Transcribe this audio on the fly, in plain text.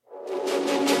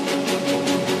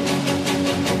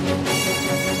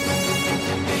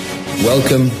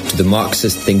Welcome to the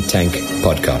Marxist Think Tank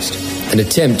podcast, an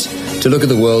attempt to look at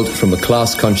the world from a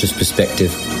class-conscious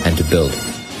perspective and to build.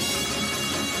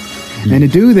 And to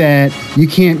do that, you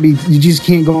just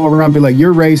can't go around and be like,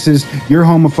 you're racist, you're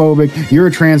homophobic, you're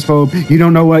a transphobe, you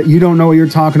don't know what you're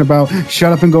talking about,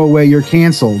 shut up and go away, you're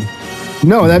canceled.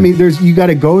 No, that means you got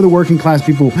to go to the working class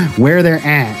people where they're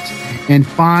at and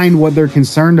find what they're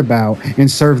concerned about and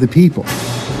serve the people.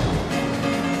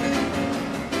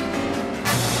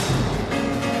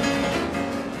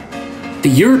 The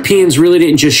Europeans really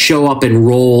didn't just show up and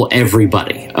roll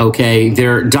everybody, okay?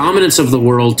 Their dominance of the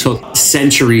world took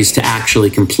centuries to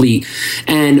actually complete.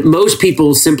 And most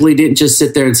people simply didn't just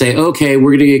sit there and say, okay,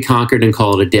 we're going to get conquered and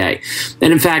call it a day.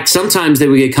 And in fact, sometimes they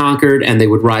would get conquered and they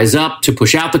would rise up to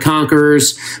push out the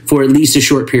conquerors for at least a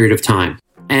short period of time.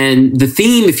 And the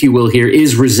theme, if you will, here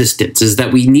is resistance, is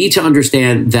that we need to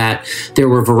understand that there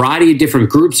were a variety of different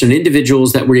groups and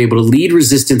individuals that were able to lead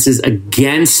resistances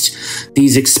against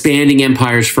these expanding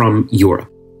empires from Europe.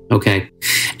 Okay.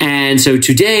 And so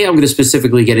today I'm going to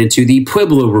specifically get into the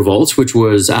Pueblo revolts, which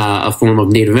was a form of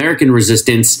Native American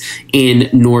resistance in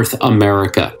North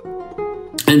America.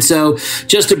 And so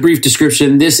just a brief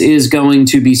description, this is going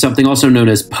to be something also known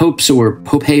as Pope's or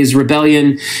Pope's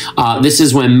Rebellion. This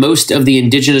is when most of the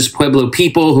indigenous Pueblo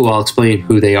people, who I'll explain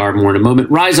who they are more in a moment,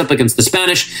 rise up against the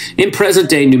Spanish in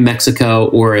present-day New Mexico,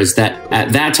 or as that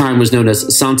at that time was known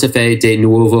as Santa Fe de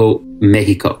Nuevo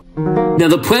Mexico. Now,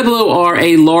 the Pueblo are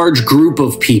a large group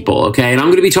of people, okay? And I'm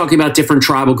going to be talking about different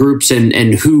tribal groups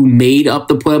and who made up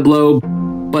the Pueblo.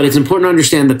 But it's important to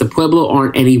understand that the Pueblo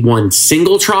aren't any one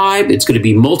single tribe. It's going to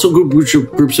be multiple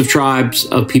groups of tribes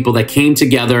of people that came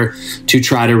together to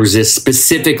try to resist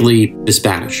specifically the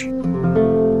Spanish.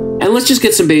 And let's just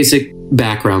get some basic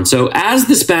background. So as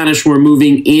the Spanish were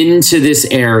moving into this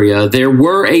area, there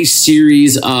were a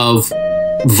series of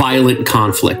violent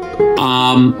conflict.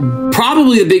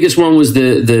 Probably the biggest one was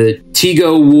the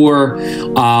Tigo War,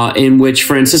 in which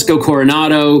Francisco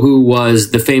Coronado, who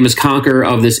was the famous conqueror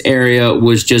of this area,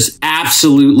 was just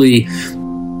absolutely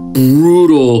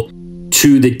brutal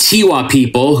to the Tiwa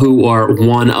people, who are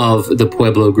one of the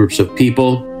Pueblo groups of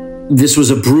people. This was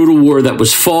a brutal war that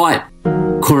was fought.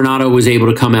 Coronado was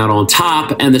able to come out on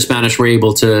top, and the Spanish were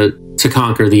able to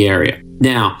conquer the area.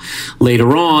 Now,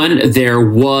 later on, there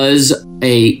was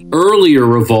a earlier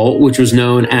revolt, which was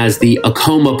known as the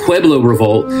Acoma Pueblo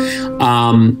Revolt.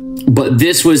 But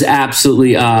this was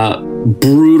absolutely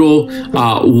brutal.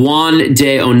 Juan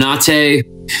de Onate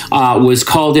was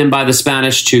called in by the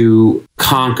Spanish to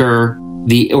reconquer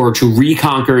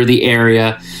the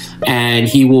area. And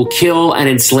he will kill and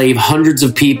enslave hundreds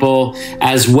of people,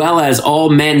 as well as all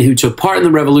men who took part in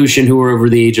the revolution who were over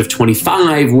the age of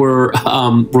 25 were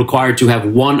required to have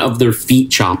one of their feet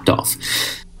chopped off.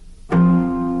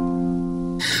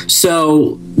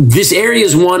 So this area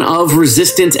is one of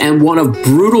resistance and one of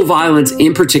brutal violence,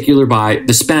 in particular by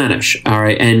the Spanish. All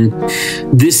right. And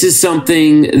this is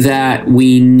something that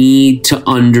we need to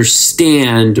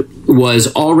understand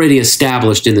was already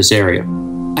established in this area.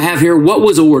 I have here what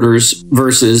was orders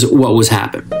versus what was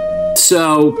happened.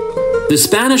 So the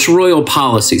Spanish royal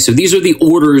policy, so these are the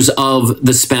orders of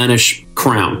the Spanish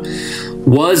crown,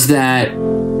 was that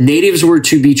natives were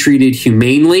to be treated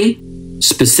humanely,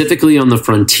 specifically on the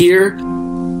frontier,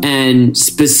 and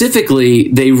specifically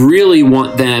they really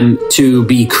want them to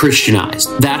be Christianized.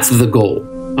 That's the goal.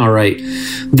 All right.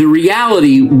 The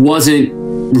reality wasn't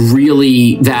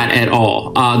really that at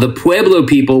all. The Pueblo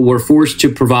people were forced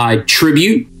to provide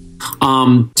tribute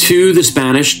to the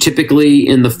Spanish, typically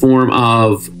in the form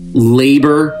of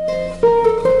labor,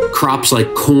 crops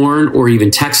like corn or even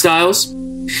textiles.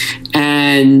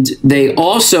 And they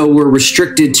also were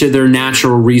restricted to their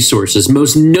natural resources.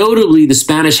 Most notably, the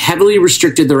Spanish heavily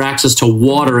restricted their access to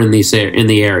water in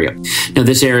the area. Now,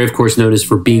 this area, of course, known as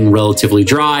for being relatively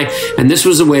dry. And this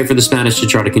was a way for the Spanish to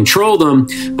try to control them,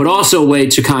 but also a way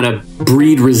to kind of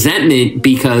breed resentment,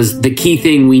 because the key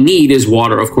thing we need is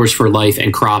water, of course, for life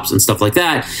and crops and stuff like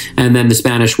that. And then the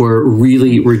Spanish were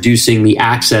really reducing the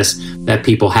access that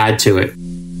people had to it.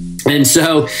 And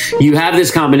so you have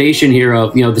this combination here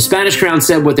of, the Spanish crown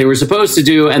said what they were supposed to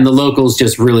do, and the locals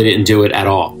just really didn't do it at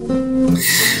all.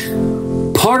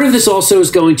 Part of this also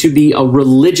is going to be a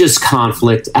religious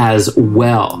conflict as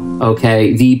well,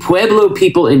 okay? The Pueblo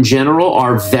people in general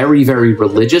are very, very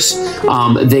religious.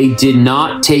 They did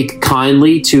not take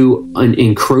kindly to an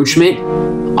encroachment.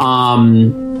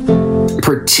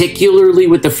 Particularly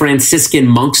with the Franciscan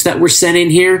monks that were sent in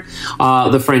here.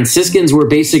 The Franciscans were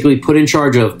basically put in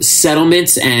charge of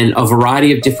settlements and a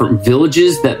variety of different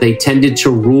villages that they tended to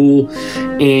rule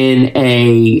in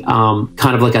a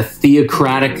kind of like a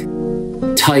theocratic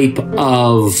type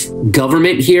of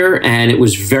government here, and it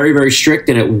was very, very strict,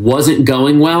 and it wasn't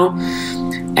going well.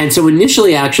 And so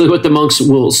initially, actually, what the monks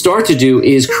will start to do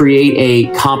is create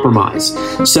a compromise.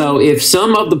 So if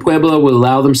some of the Pueblo would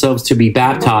allow themselves to be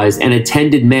baptized and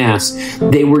attended Mass,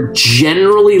 they were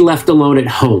generally left alone at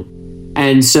home.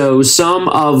 And so some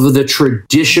of the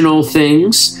traditional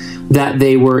things that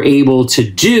they were able to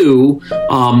do,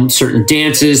 certain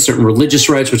dances, certain religious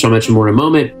rites, which I'll mention more in a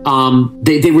moment,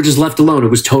 they were just left alone. It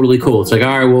was totally cool. It's like,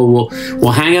 all right, well,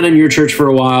 we'll hang out in your church for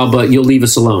a while, but you'll leave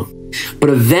us alone. But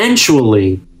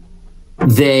eventually,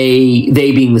 they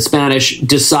being the Spanish,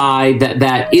 decide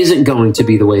that isn't going to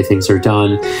be the way things are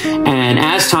done. And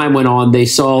as time went on, they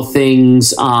saw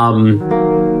things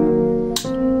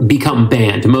become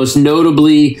banned. Most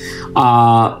notably,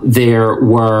 there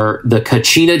were the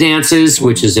Kachina dances,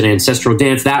 which is an ancestral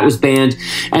dance, that was banned,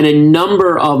 and a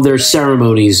number of their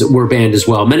ceremonies were banned as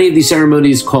well. Many of these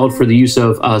ceremonies called for the use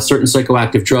of certain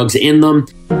psychoactive drugs in them.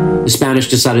 The Spanish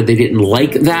decided they didn't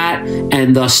like that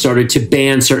and thus started to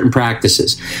ban certain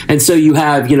practices. And so you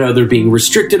have, they're being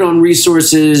restricted on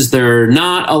resources. They're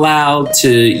not allowed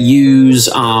to use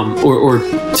or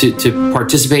to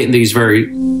participate in these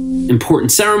very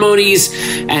important ceremonies,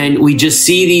 and we just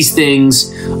see these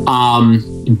things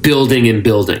building and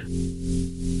building.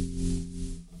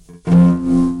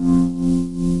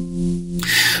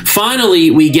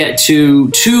 Finally, we get to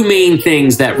two main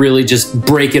things that really just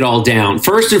break it all down.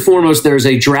 First and foremost, there's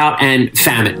a drought and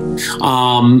famine.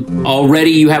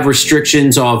 Already you have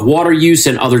restrictions of water use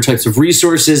and other types of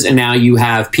resources, and now you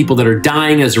have people that are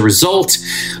dying as a result.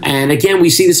 And again, we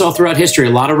see this all throughout history.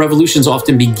 A lot of revolutions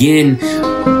often begin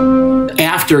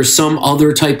after some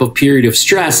other type of period of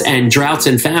stress, and droughts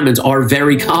and famines are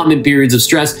very common periods of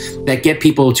stress that get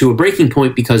people to a breaking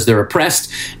point because they're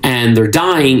oppressed and they're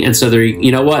dying. And so they're,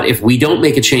 if we don't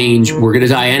make a change, we're going to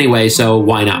die anyway, so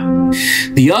why not?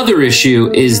 The other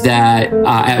issue is that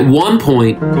at one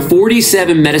point,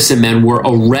 47 medicine men were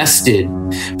arrested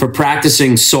for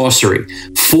practicing sorcery.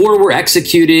 4 were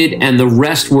executed and the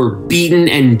rest were beaten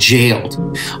and jailed.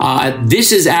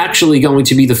 This is actually going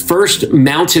to be the first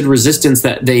mounted resistance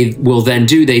that they will then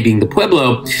do, they being the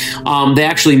Pueblo. They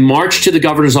actually march to the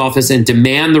governor's office and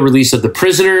demand the release of the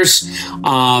prisoners.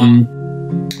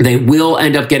 They will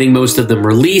end up getting most of them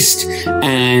released,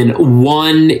 and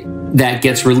one that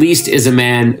gets released is a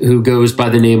man who goes by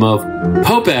the name of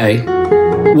Pope.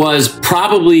 Was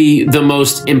probably the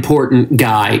most important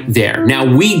guy there. Now,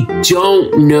 we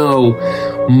don't know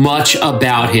much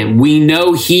about him. We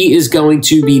know he is going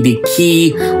to be the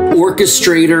key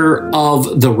orchestrator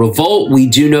of the revolt. We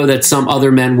do know that some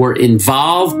other men were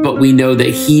involved, but we know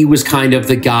that he was kind of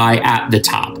the guy at the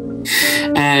top.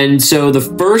 And so the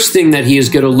first thing that he is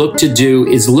going to look to do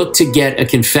is look to get a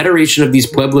confederation of these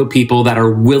Pueblo people that are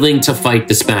willing to fight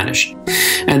the Spanish.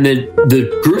 And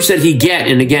the groups that he get,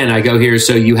 and again, I go here,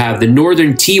 so you have the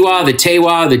Northern Tiwa, the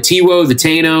Tewa, the Tiwo, the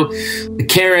Taino, the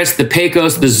Keres, the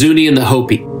Pecos, the Zuni, and the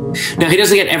Hopi. Now, he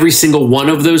doesn't get every single one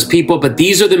of those people, but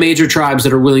these are the major tribes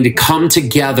that are willing to come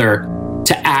together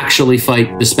to actually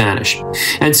fight the Spanish.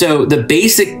 And so the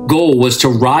basic goal was to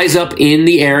rise up in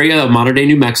the area of modern-day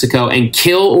New Mexico and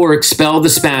kill or expel the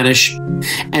Spanish,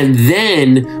 and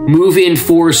then move in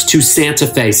force to Santa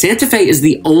Fe. Santa Fe is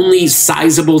the only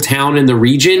sizable town in the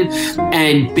region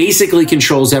and basically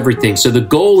controls everything. So the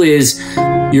goal is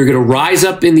you're going to rise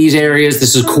up in these areas.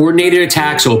 This is a coordinated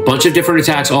attack, so a bunch of different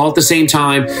attacks all at the same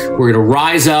time. We're going to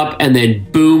rise up, and then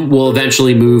boom, we'll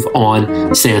eventually move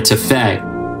on Santa Fe.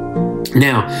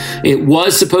 Now, it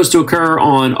was supposed to occur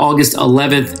on August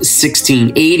 11th,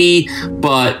 1680,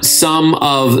 but some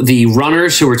of the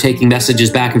runners who were taking messages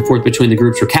back and forth between the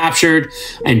groups were captured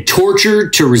and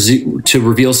tortured to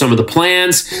reveal some of the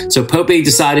plans. So Pope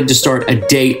decided to start a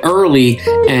day early,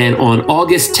 and on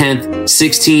August 10th,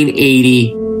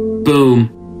 1680,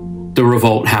 boom, the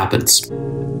revolt happens.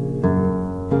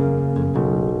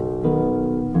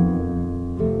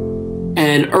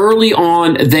 And early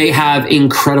on, they have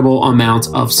incredible amounts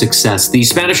of success. The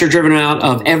Spanish are driven out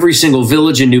of every single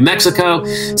village in New Mexico.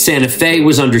 Santa Fe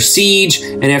was under siege,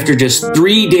 and after just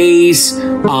 3 days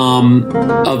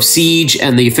of siege,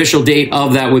 and the official date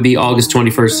of that would be August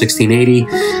 21st, 1680,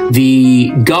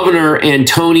 the governor,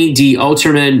 Antoni de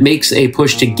Ulterman, makes a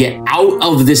push to get out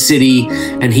of the city,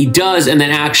 and he does, and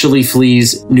then actually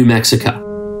flees New Mexico.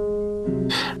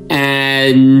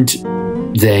 And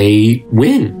they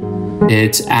win.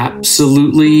 It's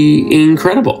absolutely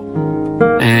incredible.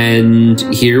 And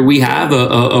here we have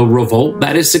a revolt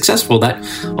that is successful. That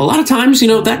a lot of times,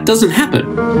 that doesn't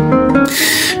happen.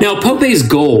 Now, Pope's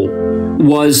goal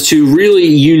was to really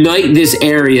unite this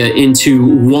area into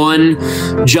one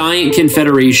giant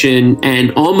confederation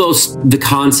and almost the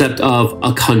concept of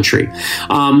a country.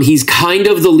 He's kind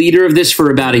of the leader of this for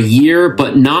about a year,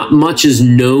 but not much is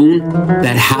known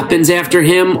that happens after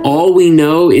him. All we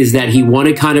know is that he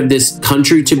wanted kind of this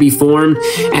country to be formed,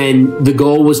 and the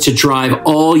goal was to drive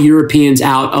all Europeans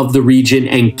out of the region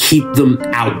and keep them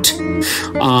out.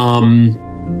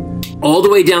 All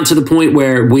the way down to the point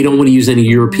where we don't want to use any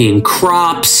European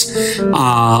crops,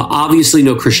 obviously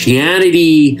no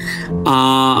Christianity.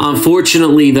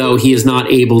 Unfortunately, though, he is not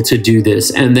able to do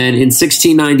this. And then in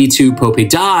 1692, Pope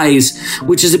dies,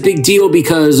 which is a big deal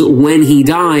because when he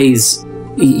dies,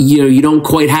 you don't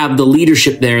quite have the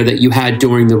leadership there that you had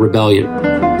during the rebellion.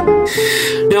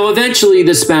 Now, eventually,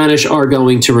 the Spanish are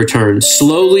going to return.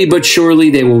 Slowly but surely,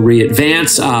 they will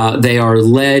re-advance. They are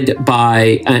led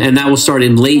by, and that will start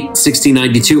in late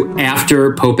 1692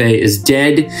 after Pope is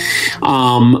dead.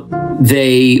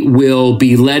 They will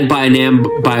be led by a man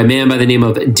by the name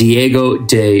of Diego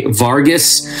de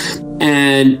Vargas.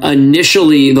 And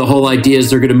initially, the whole idea is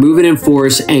they're going to move it in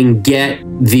force and get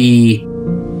the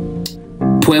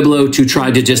Pueblo to try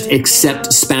to just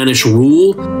accept Spanish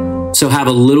rule. So have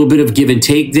a little bit of give and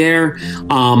take there.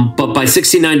 But by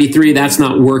 1693, that's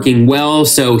not working well.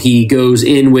 So he goes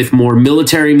in with more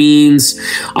military means.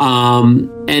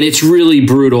 And it's really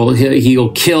brutal.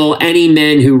 He'll kill any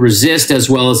men who resist as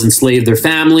well as enslave their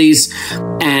families.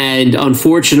 And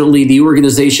unfortunately, the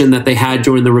organization that they had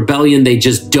during the rebellion, they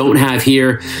just don't have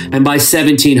here. And by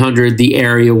 1700, the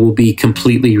area will be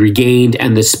completely regained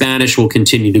and the Spanish will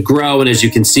continue to grow. And as you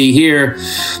can see here,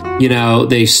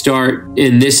 they start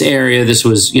in this area. This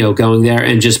was, going there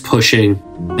and just pushing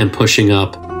and pushing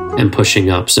up and pushing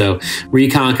up. So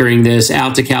reconquering this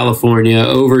out to California,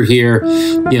 over here,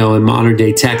 in modern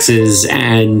day Texas,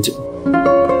 and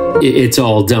it's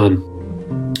all done.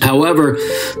 However,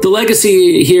 the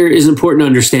legacy here is important to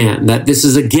understand that this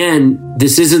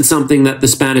isn't something that the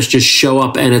Spanish just show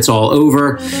up and it's all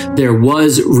over. There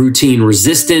was routine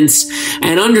resistance,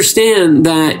 and understand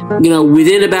that,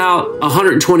 within about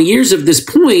 120 years of this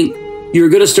point, you're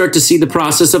going to start to see the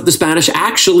process of the Spanish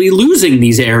actually losing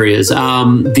these areas.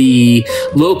 The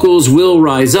locals will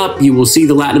rise up. You will see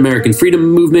the Latin American freedom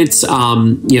movements.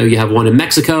 You have one in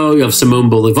Mexico. You have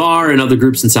Simón Bolívar and other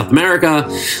groups in South America.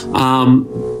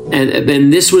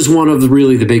 And this was one of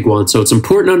the big ones. So it's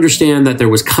important to understand that there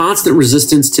was constant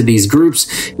resistance to these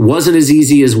groups. It wasn't as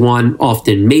easy as one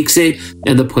often makes it.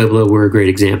 And the Pueblo were a great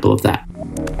example of that.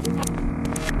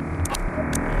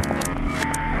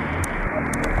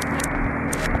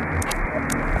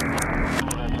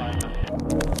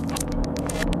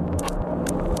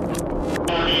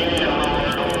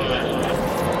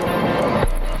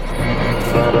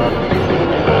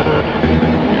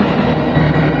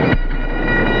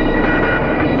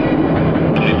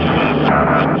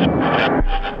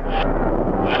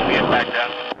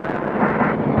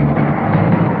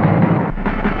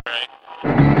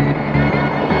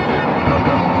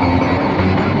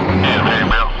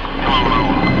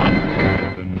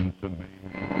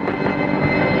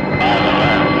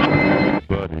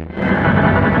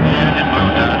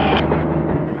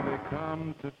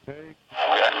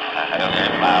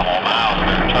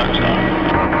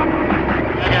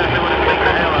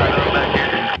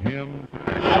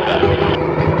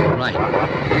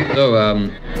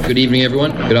 Good evening,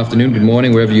 everyone. Good afternoon, good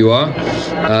morning, wherever you are.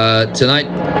 Tonight,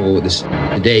 or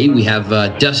today, we have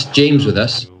Dust James with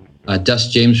us.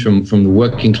 Dust James from the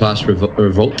Working Class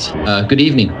Revolt. Good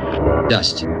evening,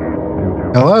 Dust.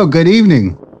 Hello, good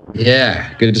evening.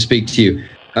 Yeah, good to speak to you.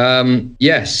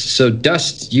 Yes, so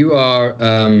Dust, you are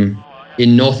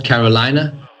in North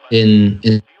Carolina, in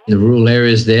the rural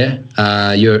areas there.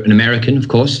 You're an American, of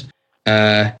course.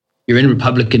 You're in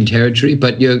Republican territory,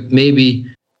 but you're maybe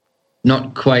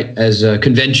not quite as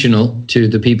conventional to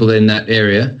the people in that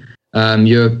area.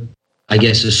 You're, I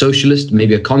guess, a socialist,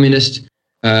 maybe a communist.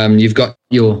 You've got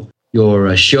your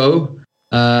show.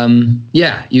 You've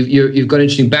got an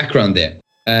interesting background there.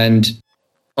 And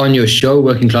on your show,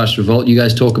 Working Class Revolt, you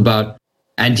guys talk about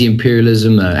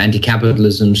anti-imperialism,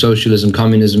 anti-capitalism, socialism,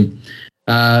 communism.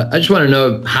 I just want to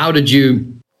know, how did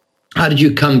you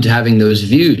come to having those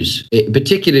views,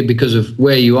 particularly because of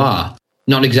where you are?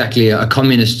 Not exactly a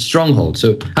communist stronghold.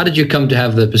 So how did you come to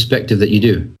have the perspective that you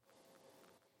do?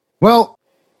 Well,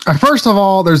 first of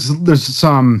all, there's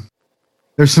some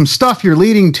stuff you're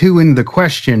leading to in the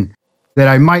question that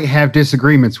I might have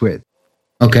disagreements with.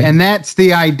 Okay. And that's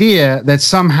the idea that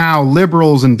somehow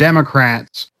liberals and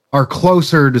Democrats are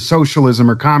closer to socialism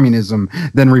or communism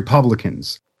than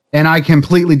Republicans. And I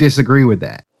completely disagree with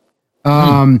that.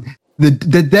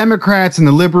 the Democrats and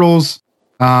the liberals,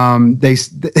 they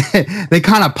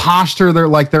kind of posture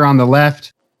they're on the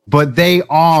left, but they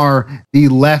are the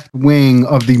left wing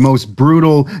of the most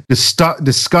brutal,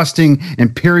 disgusting,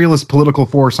 imperialist political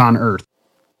force on earth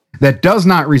that does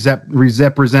not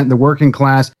represent the working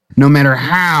class, no matter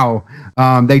how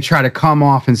they try to come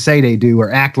off and say they do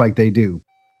or act like they do.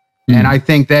 And I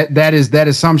think that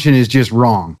assumption is just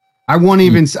wrong. I won't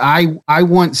even I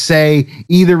won't say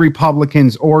either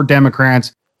Republicans or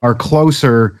Democrats are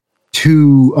closer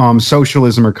to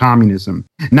socialism or communism.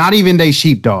 Not even they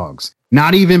sheepdogs.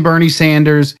 Not even Bernie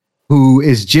Sanders, who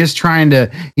is just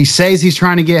he says he's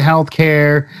trying to get health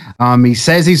care. He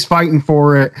says he's fighting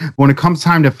for it. When it comes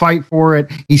time to fight for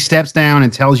it, he steps down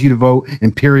and tells you to vote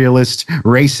imperialist,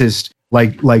 racist,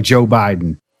 like Joe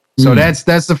Biden. So that's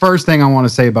the first thing I want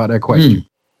to say about that question.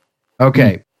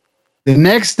 Okay. The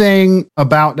next thing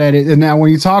about that is, now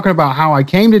when you're talking about how I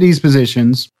came to these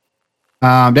positions,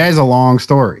 that is a long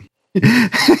story.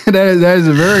 that is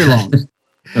a very long.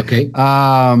 Okay.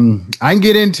 I can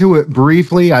get into it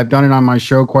briefly. I've done it on my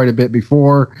show quite a bit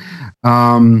before.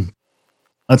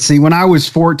 Let's see. When I was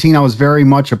 14, I was very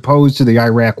much opposed to the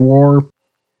Iraq War.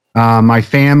 My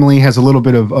family has a little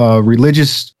bit of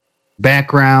religious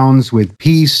backgrounds with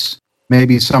peace,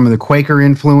 maybe some of the Quaker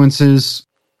influences,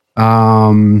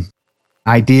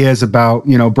 ideas about,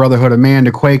 Brotherhood of Man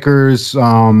to Quakers,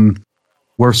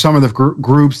 were some of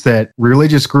the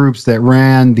religious groups that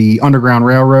ran the Underground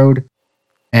Railroad.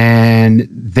 And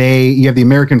you have the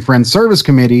American Friends Service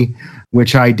Committee,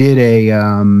 which I did a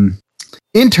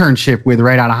internship with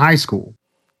right out of high school.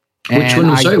 Which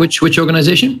one? Sorry, which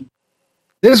organization?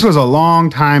 This was a long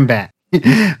time back.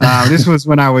 This was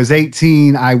when I was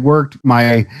 18. I worked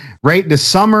the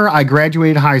summer I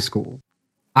graduated high school.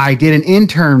 I did an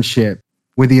internship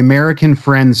with the American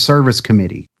Friends Service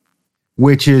Committee,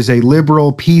 which is a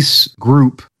liberal peace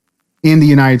group in the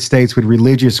United States with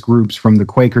religious groups from the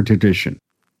Quaker tradition.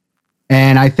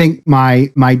 And I think my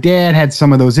dad had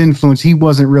some of those influence. He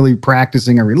wasn't really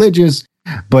practicing a religious,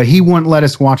 but he wouldn't let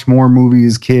us watch more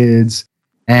movies as kids.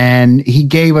 And he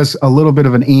gave us a little bit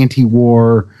of an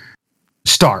anti-war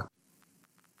start.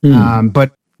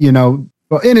 But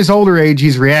in his older age,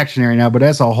 he's reactionary now, but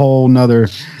that's a whole nother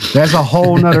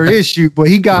issue. But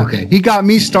he got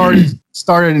me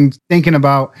started and thinking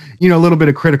about, a little bit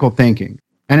of critical thinking.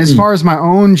 And as far as my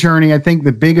own journey, I think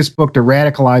the biggest book to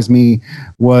radicalize me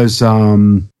was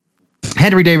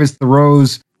Henry David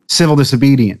Thoreau's Civil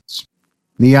Disobedience.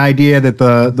 The idea that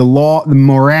the law, the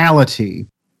morality,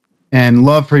 and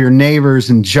love for your neighbors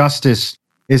and justice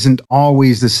isn't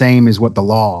always the same as what the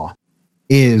law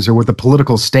is or what the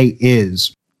political state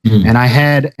is. And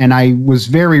I was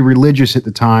very religious at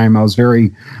the time. I was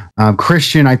very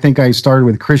Christian. I think I started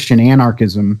with Christian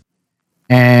anarchism.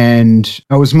 And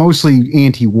I was mostly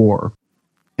anti-war.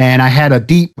 And I had a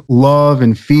deep love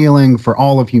and feeling for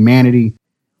all of humanity.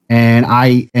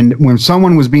 And when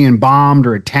someone was being bombed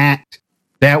or attacked,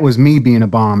 that was me being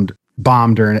bombed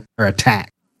or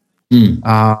attacked.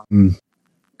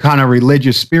 Kind of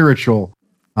religious, spiritual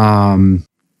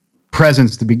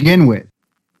presence to begin with.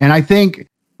 And I think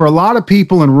for a lot of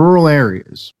people in rural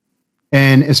areas,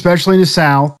 and especially in the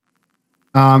South,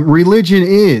 religion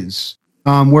is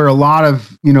where a lot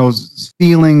of,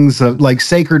 feelings of like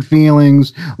sacred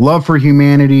feelings, love for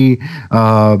humanity,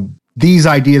 these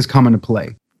ideas come into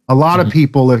play. A lot of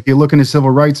people, if you look in the civil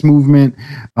rights movement,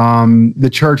 the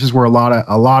church is where a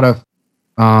lot of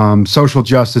social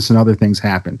justice and other things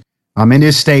happen. In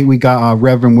this state, we got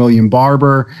Reverend William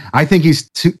Barber. I think he's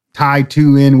tied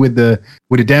in with the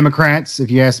Democrats,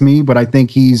 if you ask me, but I think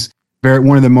he's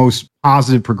one of the most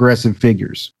positive progressive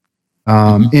figures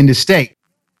in the state.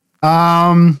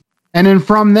 And then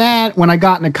from that, when I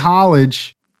got into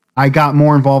college, I got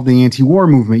more involved in the anti-war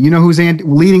movement. You know who's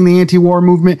leading the anti-war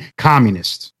movement?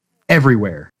 Communists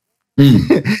everywhere.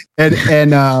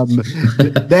 and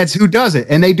that's who does it.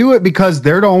 And they do it because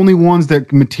they're the only ones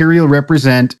that materially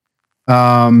represent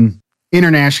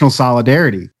international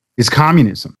solidarity is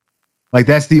communism. Like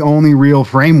that's the only real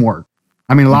framework.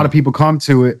 I mean, a lot of people come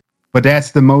to it, but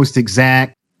that's the most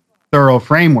exact, thorough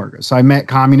framework. So I met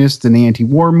communists in the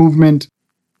anti-war movement,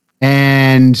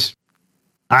 and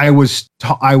I was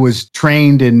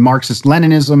trained in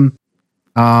Marxist-Leninism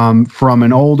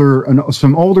from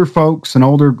older folks, an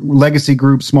older legacy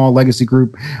group, small legacy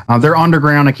group. They're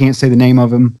underground. I can't say the name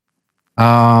of them.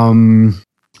 I'm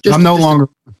no longer.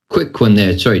 Quick one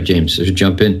there. Sorry, James, I should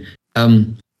jump in.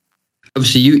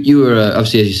 Obviously, you were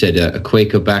obviously, as you said, a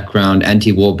Quaker background,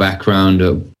 anti-war background,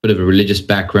 a bit of a religious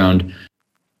background.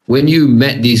 When you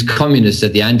met these communists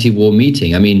at the anti-war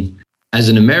meeting, I mean, as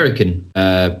an American,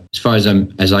 as far as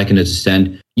I can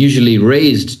understand, usually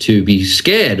raised to be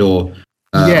scared or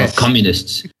of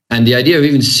communists. And the idea of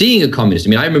even seeing a communist. I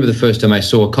mean, I remember the first time I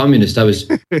saw a communist, I was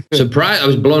surprised. I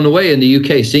was blown away in the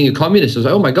UK seeing a communist. I was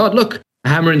like, oh my God, look, a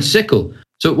hammer and sickle.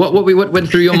 So what went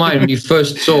through your mind when you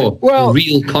first saw a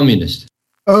real communist?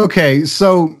 Okay,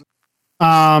 so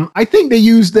I think they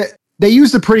used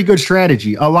a pretty good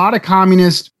strategy. A lot of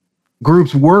communist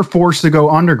groups were forced to go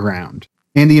underground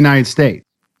in the United States,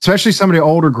 especially some of the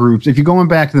older groups. If you're going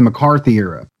back to the McCarthy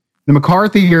era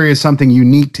is something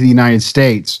unique to the United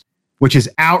States, which is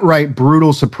outright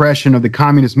brutal suppression of the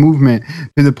communist movement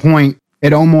to the point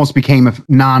it almost became a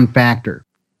non-factor.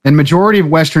 In majority of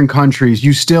Western countries,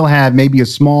 you still have maybe a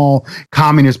small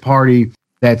communist party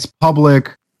that's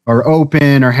public or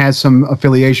open or has some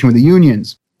affiliation with the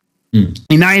unions.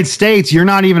 United States, you're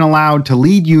not even allowed to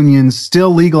lead unions,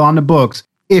 still legal on the books,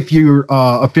 if you're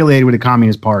affiliated with a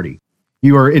communist party.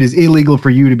 It is illegal for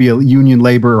you to be a union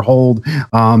labor or hold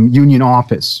union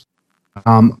office.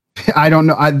 I don't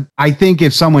know. I think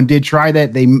if someone did try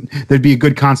that, there'd be a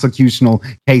good constitutional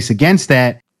case against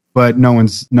that, but no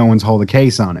one's hold a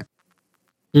case on it.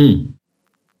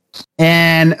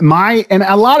 And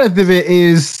a lot of it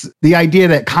is the idea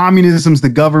that communism's the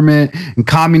government and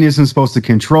communism's supposed to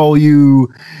control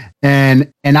you.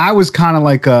 And I was kind of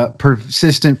like a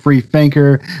persistent free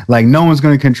thinker, like no one's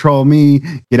going to control me.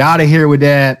 Get out of here with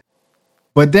that.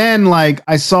 But then like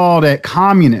I saw that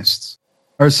communists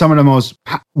are some of the most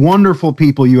wonderful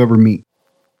people you ever meet.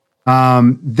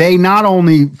 They not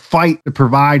only fight to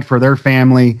provide for their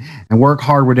family and work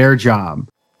hard with their job,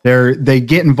 they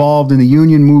get involved in the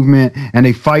union movement and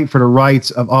they fight for the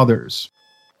rights of others.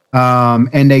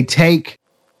 And they take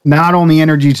not only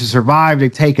energy to survive, they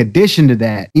take addition to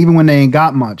that, even when they ain't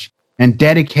got much, and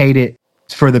dedicate it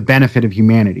for the benefit of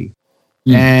humanity.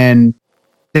 And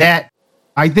that,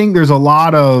 I think there's a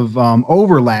lot of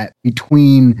overlap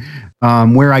between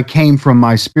where I came from,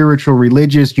 my spiritual,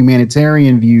 religious,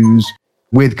 humanitarian views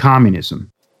with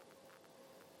communism.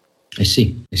 I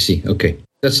see. Okay.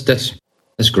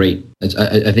 That's great.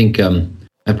 I think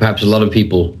perhaps a lot of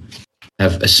people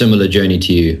have a similar journey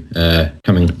to you,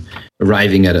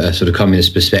 arriving at a sort of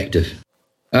communist perspective.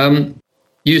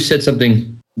 You said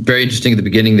something very interesting at the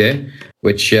beginning there,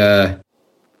 which,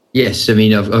 yes, I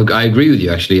mean, I agree with you,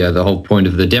 actually. The whole point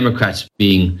of the Democrats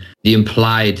being the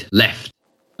implied left,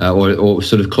 or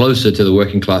sort of closer to the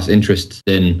working class interests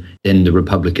than the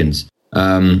Republicans.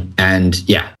 And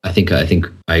yeah, I think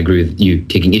I agree with you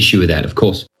taking issue with that, of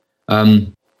course.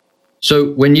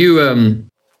 So when you,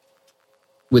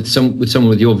 with someone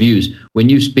with your views, when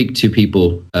you speak to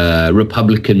people,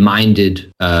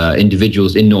 Republican-minded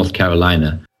individuals in North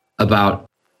Carolina about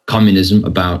communism,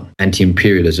 about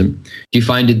anti-imperialism, do you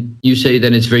find you say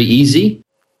then it's very easy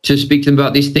to speak to them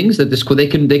about these things, that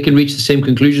they can reach the same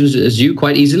conclusions as you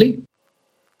quite easily?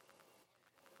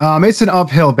 It's an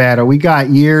uphill battle. We got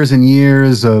years and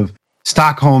years of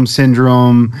Stockholm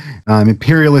syndrome,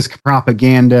 imperialist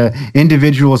propaganda,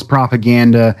 individualist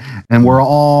propaganda, and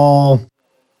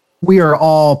we are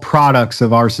all products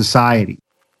of our society.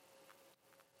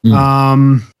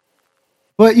 But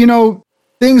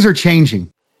things are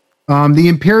changing. The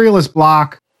imperialist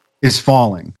bloc is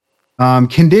falling.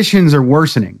 Conditions are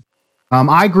worsening.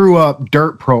 I grew up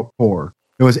dirt poor.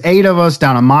 There was 8 of us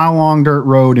down a mile-long dirt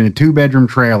road in a 2-bedroom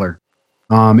trailer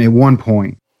at one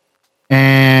point.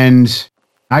 And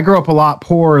I grew up a lot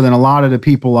poorer than a lot of the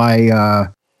people I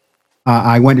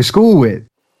went to school with.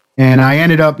 And I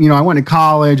ended up, I went to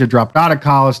college. I dropped out of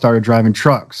college, started driving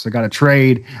trucks. I got a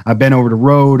trade. I've been over the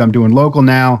road. I'm doing local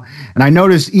now. And I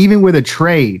noticed even with a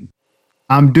trade,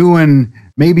 I'm doing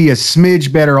maybe a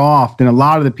smidge better off than a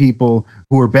lot of the people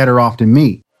who are better off than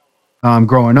me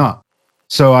growing up.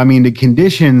 So, I mean, the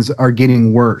conditions are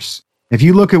getting worse. If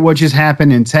you look at what just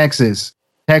happened in Texas,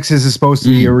 Texas is supposed to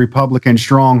be a Republican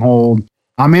stronghold.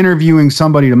 I'm interviewing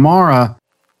somebody tomorrow,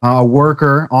 a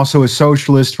worker, also a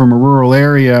socialist from a rural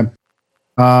area.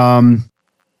 And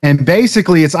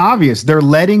basically, it's obvious. They're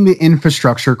letting the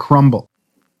infrastructure crumble.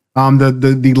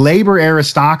 The labor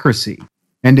aristocracy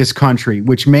in this country,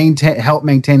 which helped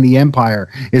maintain the empire,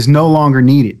 is no longer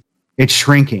needed. It's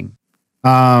shrinking.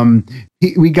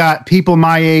 We got people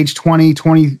my age, 20,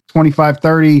 25,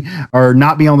 30, are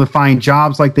not being able to find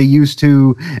jobs like they used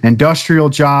to. Industrial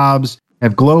jobs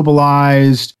have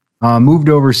globalized, moved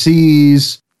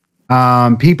overseas.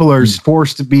 People are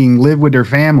forced to live with their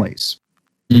families.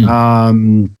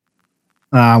 Worsening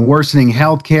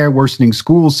healthcare, worsening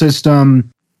school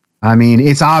system. I mean,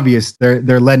 it's obvious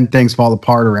they're letting things fall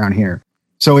apart around here.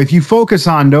 So if you focus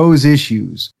on those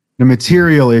issues, the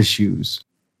material issues,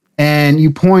 and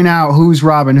you point out who's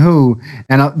robbing who,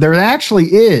 and there actually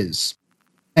is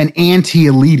an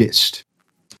anti-elitist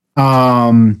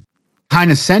kind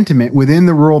of sentiment within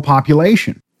the rural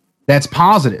population that's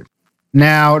positive.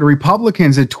 Now, the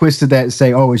Republicans have twisted that and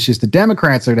say, oh, it's just the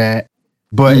Democrats are that.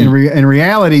 But in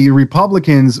reality,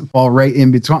 Republicans fall right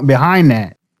in behind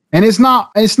that. And it's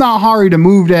not hard to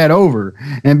move that over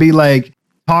and be like,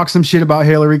 talk some shit about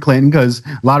Hillary Clinton, because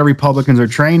a lot of Republicans are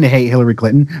trained to hate Hillary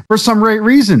Clinton for some right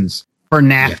reasons. For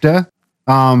NAFTA,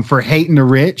 for hating the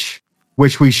rich,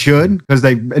 which we should, because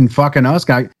they've been fucking us.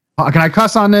 Can I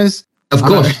cuss on this? Of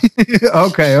course.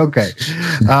 Okay.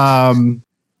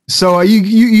 So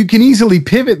you can easily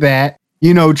pivot that.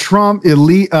 You know, Trump,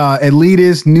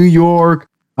 elitist, New York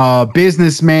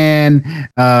businessman.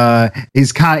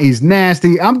 He's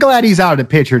nasty. I'm glad he's out of the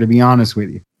picture, to be honest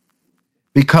with you,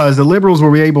 because the liberals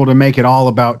were able to make it all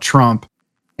about Trump,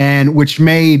 and which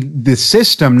made the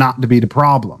system not to be the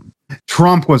problem.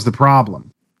 Trump was the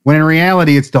problem, when in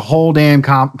reality, it's the whole damn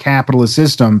capitalist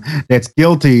system that's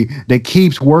guilty, that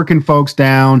keeps working folks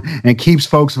down and keeps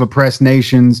folks of oppressed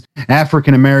nations,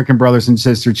 African-American brothers and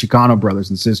sisters, Chicano brothers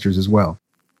and sisters as well.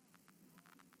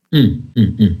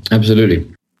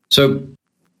 Absolutely. So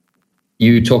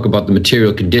you talk about the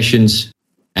material conditions,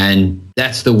 and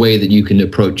that's the way that you can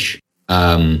approach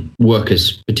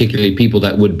workers, particularly people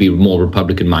that would be more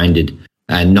Republican-minded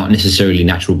and not necessarily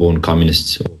natural-born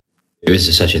communists. There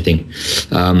is such a thing.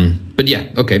 But yeah,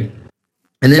 okay.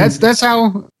 And then that's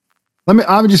how.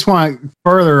 I just want to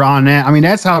further on that. I mean,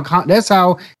 that's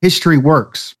how history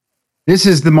works. This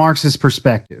is the Marxist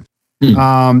perspective.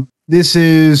 This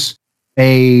is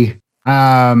a.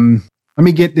 Let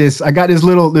me get this. I got this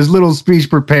little speech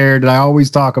prepared that I always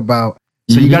talk about.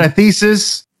 So you got a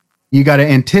thesis, you got an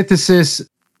antithesis,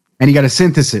 and you got a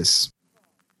synthesis.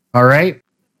 All right.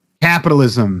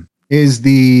 Capitalism is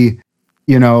the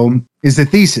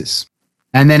thesis,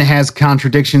 and then it has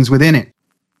contradictions within it.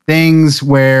 Things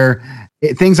where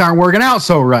things aren't working out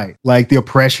so right, like the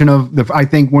oppression of I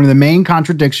think one of the main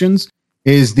contradictions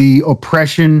is the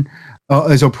oppression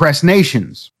is oppressed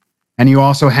nations, and you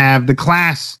also have the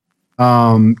class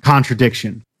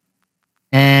contradiction,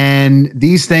 and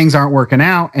these things aren't working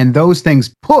out, and those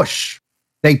things push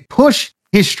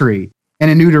history in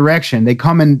a new direction. They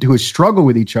come into a struggle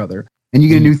with each other, and you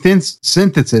get a new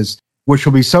synthesis, which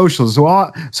will be socialism.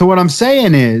 So what I'm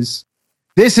saying is,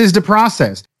 this is the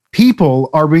process.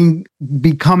 People are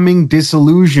becoming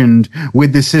disillusioned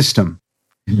with the system.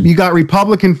 You got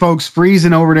Republican folks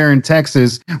freezing over there in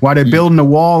Texas while they're building a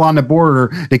wall on the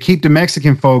border to keep the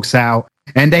Mexican folks out,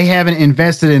 and they haven't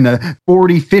invested in a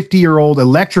 40, 50-year-old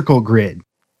electrical grid.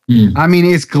 I mean,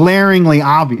 it's glaringly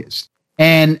obvious.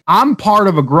 And I'm part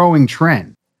of a growing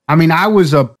trend. I mean, I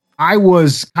was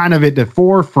kind of at the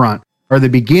forefront or the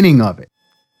beginning of it.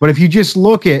 But if you just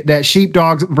look at that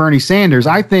sheepdog Bernie Sanders,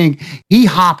 I think he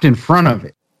hopped in front of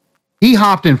it. He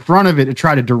hopped in front of it to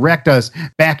try to direct us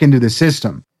back into the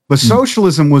system. But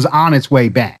socialism was on its way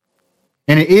back.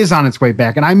 And it is on its way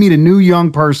back. And I meet a new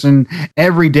young person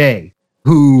every day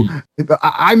who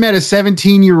I met a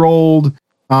 17-year-old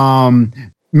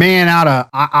man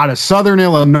out of Southern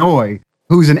Illinois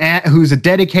who's a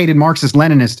dedicated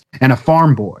Marxist-Leninist and a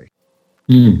farm boy.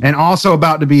 And also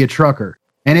about to be a trucker.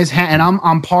 And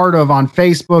I'm part of, on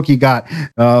Facebook, you got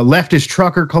Leftist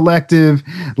Trucker Collective.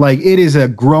 Like, it is a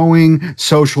growing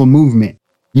social movement.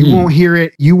 You won't hear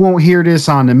it. You won't hear this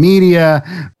on the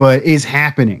media, but it's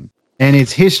happening. And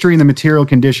it's history and the material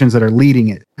conditions that are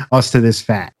leading us to this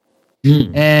fact.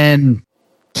 And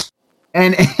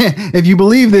if you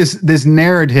believe this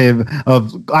narrative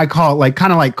of, I call it like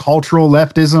kind of like cultural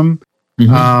leftism,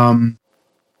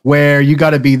 where you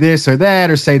got to be this or that,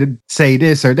 or say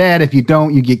this or that. If you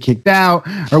don't, you get kicked out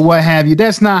or what have you.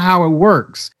 That's not how it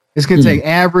works. It's going to take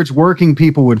average working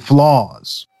people with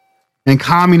flaws, and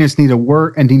communists need to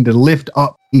work and need to lift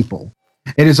up people.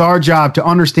 It is our job to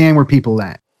understand where people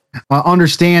at,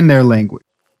 understand their language,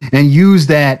 and use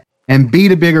that and be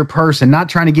the bigger person, not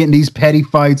trying to get in these petty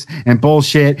fights and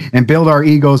bullshit and build our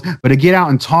egos, but to get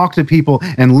out and talk to people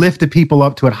and lift the people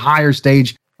up to a higher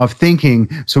stage of thinking,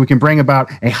 so we can bring about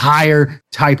a higher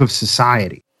type of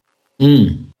society.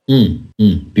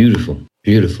 Beautiful.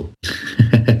 Good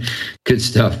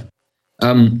stuff.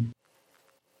 I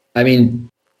mean,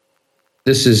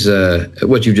 this is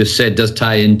what you just said does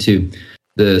tie into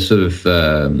the sort of,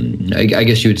 I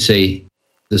guess you would say,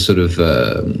 the sort of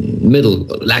middle,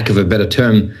 lack of a better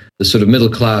term, the sort of middle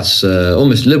class,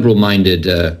 almost liberal-minded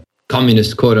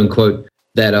communists, quote unquote,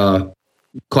 that are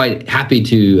quite happy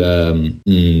to, as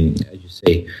you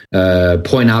say,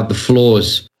 point out the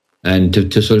flaws and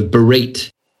to sort of berate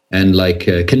and like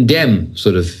condemn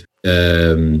sort of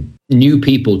new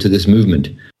people to this movement,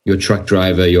 your truck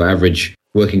driver, your average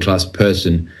working class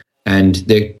person, and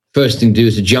their first thing to do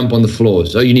is to jump on the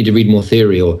floors. Oh, you need to read more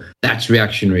theory, or that's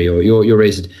reactionary, or you're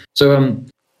racist. So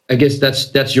I guess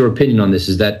that's your opinion on this,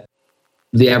 is that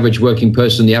the average working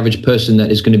person, the average person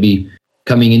that is going to be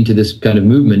coming into this kind of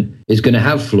movement is going to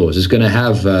have flaws, is going to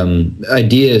have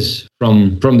ideas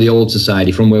from the old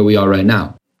society, from where we are right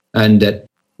now, and that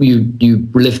you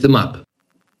lift them up.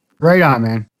 Right on,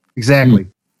 man. Exactly.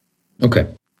 Okay.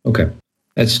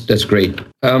 That's great.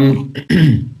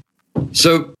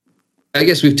 So I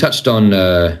guess we've touched on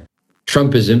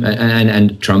Trumpism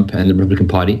and Trump and the Republican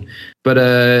Party, but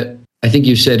I think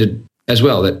you said it as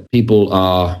well, that people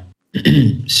are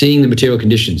seeing the material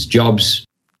conditions, jobs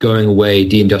going away,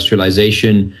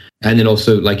 deindustrialization, and then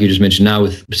also, like you just mentioned now,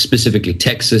 with specifically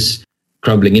Texas,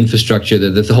 crumbling infrastructure,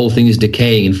 that the whole thing is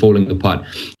decaying and falling apart.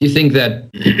 Do you think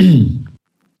that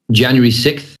January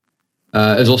 6th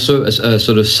is also a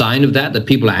sort of sign of that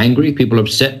people are angry, people are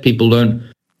upset, people don't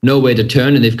know where to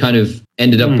turn, and they've kind of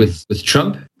ended up with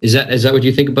Trump? Is that what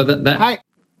you think about that?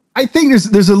 I think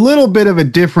there's a little bit of a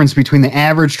difference between the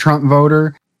average Trump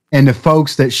voter and the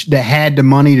folks that had the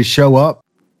money to show up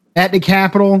at the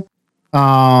Capitol.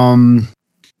 I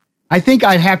think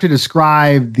I'd have to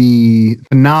describe the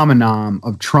phenomenon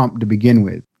of Trump to begin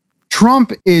with.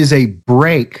 Trump is a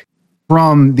break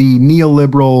from the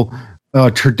neoliberal,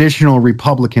 traditional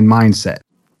Republican mindset.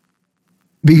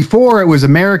 Before, it was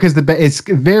America's the best. It's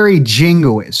very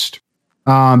jingoist.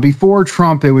 Before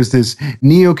Trump, it was this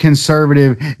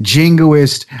neoconservative,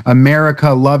 jingoist,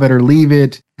 America, love it or leave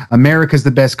it. America's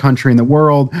the best country in the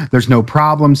world. There's no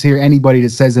problems here. Anybody that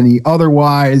says any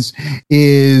otherwise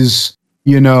is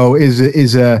a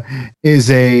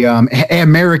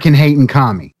American hating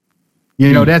commie.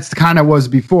 That's kind of was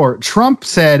before. Trump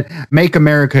said, make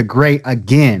America great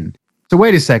again. So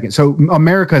wait a second. So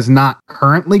America is not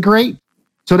currently great.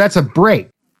 So that's a break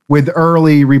with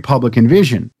early Republican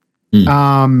vision.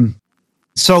 But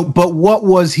what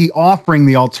was he offering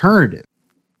the alternative?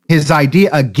 His idea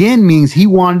again means he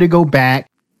wanted to go back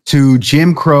to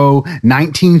Jim Crow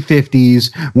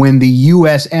 1950s, when the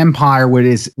U.S. empire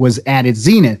was at its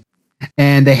zenith,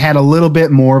 and they had a little bit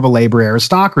more of a labor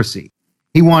aristocracy.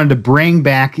 He wanted to make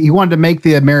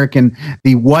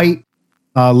the white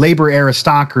labor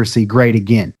aristocracy great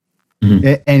again.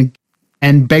 And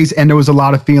there was a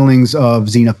lot of feelings of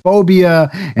xenophobia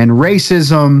and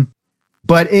racism,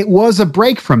 but it was a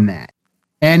break from that.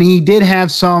 And he did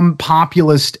have some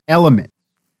populist elements.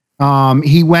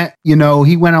 He went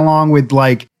along with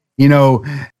Hillary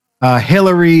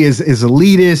is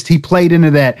elitist. He played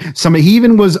into that. He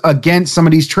even was against some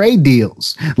of these trade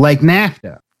deals like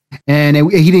NAFTA, and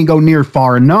he didn't go near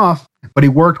far enough. But he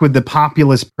worked with the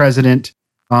populist president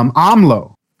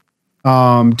AMLO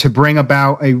to bring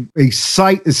about a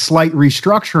slight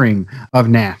restructuring of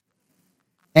NAFTA.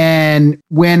 And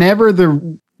whenever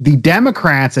the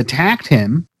Democrats attacked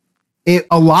him,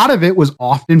 a lot of it was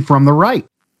often from the right.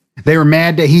 They were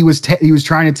mad that he was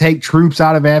trying to take troops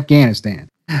out of Afghanistan.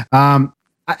 And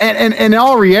in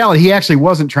all reality, he actually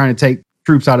wasn't trying to take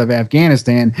troops out of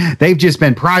Afghanistan. They've just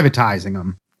been privatizing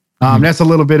them. That's a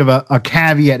little bit of a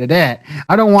caveat to that.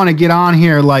 I don't want to get on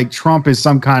here like Trump is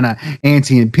some kind of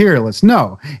anti-imperialist.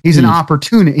 No, he's an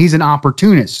opportunist. He's an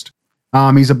opportunist.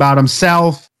 He's about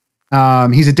himself.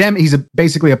 He's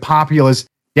basically a populist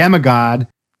demigod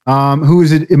who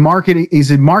is a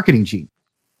marketing genius.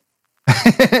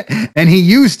 And he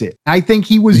used it. I think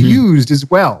he was used as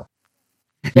well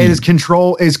as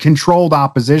controlled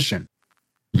opposition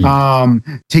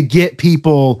to get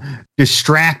people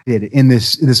distracted in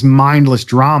this mindless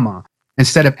drama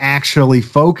instead of actually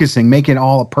focusing, making it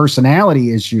all a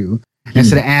personality issue.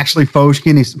 Instead of actually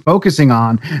focusing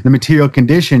on the material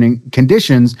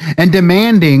conditions and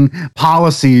demanding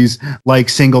policies like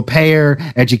single payer,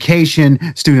 education,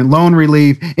 student loan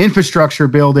relief, infrastructure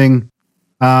building,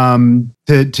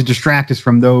 to distract us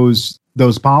from those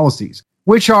policies,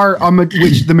 which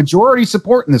the majority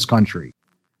support in this country.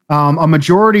 A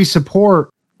majority support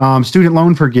student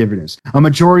loan forgiveness. A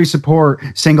majority support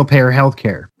single payer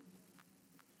healthcare.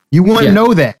 You wouldn't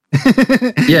know that.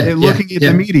 Looking at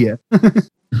the media.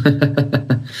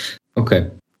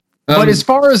 Okay. But as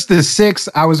far as the 6,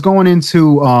 I was going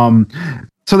into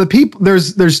so the people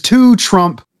there's 2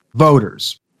 Trump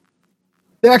voters.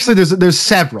 Actually, there's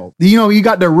several. You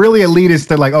got the really elitists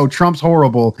that like, oh, Trump's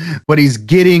horrible, but he's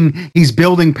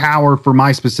building power for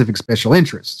my specific special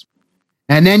interests.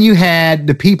 And then you had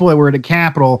the people that were at the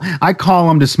Capitol. I call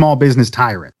them the small business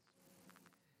tyrants.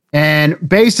 And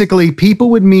basically, people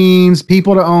with means,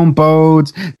 people that own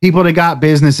boats, people that got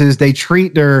businesses, they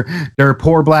treat their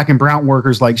poor black and brown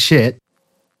workers like shit.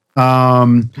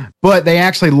 But they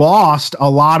actually lost a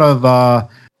lot of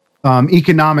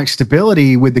economic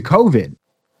stability with the COVID.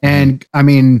 And I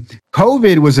mean,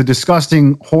 COVID was a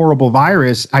disgusting, horrible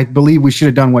virus. I believe we should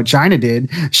have done what China did,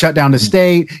 shut down the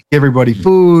state, give everybody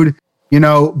food,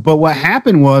 but what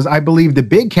happened was, I believe the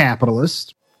big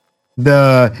capitalists,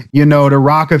 the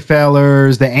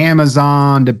Rockefellers, the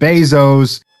Amazon, the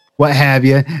Bezos, what have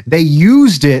you, they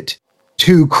used it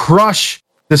to crush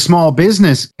the small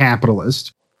business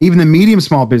capitalists, even the medium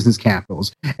small business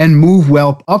capitals, and move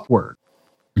wealth upward.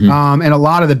 And a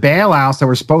lot of the bailouts that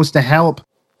were supposed to help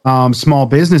small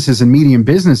businesses and medium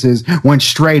businesses went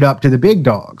straight up to the big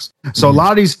dogs. So a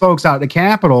lot of these folks out at the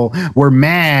Capitol were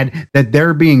mad that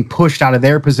they're being pushed out of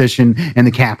their position in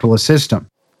the capitalist system.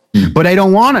 But they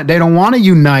don't want it. They don't want to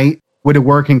unite with the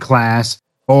working class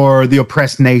or the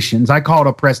oppressed nations. I call it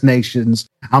oppressed nations.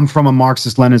 I'm from a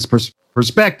Marxist-Leninist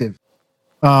perspective.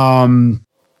 They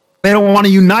don't want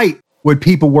to unite with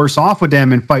people worse off with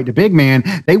them and fight the big man.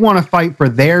 They want to fight for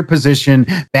their position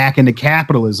back into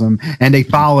capitalism, and they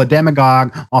follow a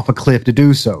demagogue off a cliff to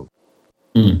do so.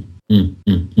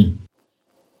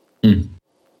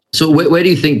 So where do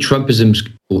you think Trumpism,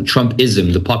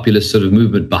 the populist sort of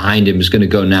movement behind him, is going to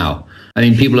go now? I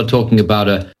mean, people are talking about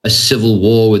a civil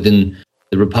war within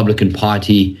the Republican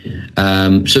Party.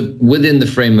 So within the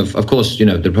frame of course,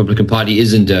 the Republican Party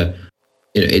isn't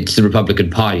it's the Republican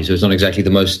Party, so it's not exactly the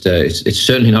most. It's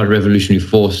certainly not a revolutionary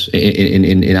force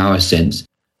in our sense.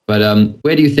 But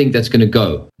where do you think that's going to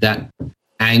go? That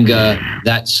anger,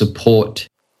 that support.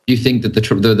 Do you think that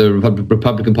the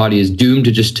Republican Party is doomed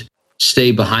to just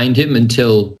stay behind him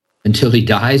until he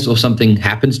dies or something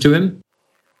happens to him?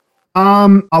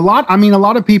 A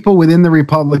lot of people within the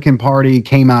Republican Party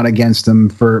came out against him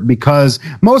because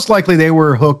most likely they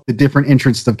were hooked to different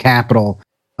interests of capital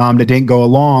that didn't go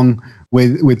along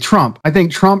with Trump. I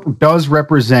think Trump does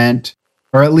represent,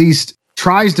 or at least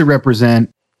tries to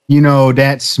represent,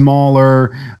 that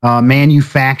smaller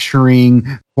manufacturing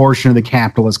portion of the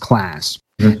capitalist class.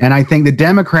 And I think the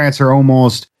Democrats are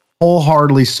almost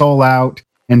wholeheartedly sold out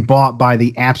and bought by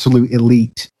the absolute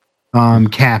elite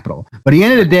capital. But at the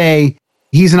end of the day,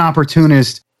 he's an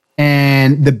opportunist,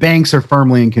 and the banks are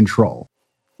firmly in control.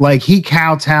 Like, he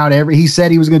kowtowed he said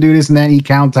he was going to do this and then he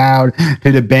kowtowed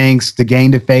to the banks to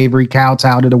gain the favor. He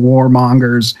kowtowed to the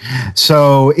warmongers.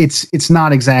 So it's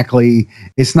not exactly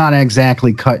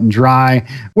cut and dry.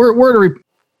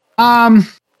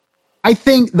 I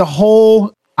think the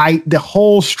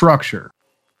whole structure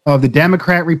of the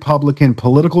Democrat Republican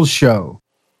political show,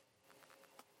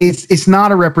 it's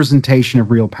not a representation of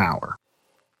real power.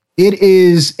 It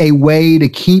is a way to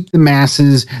keep the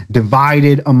masses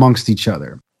divided amongst each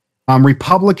other.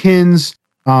 Republicans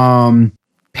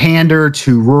pander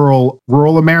to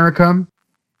rural America,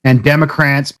 and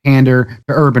Democrats pander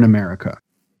to urban America.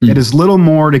 It is little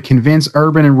more to convince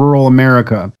urban and rural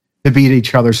America to be at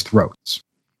each other's throats.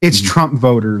 It's Trump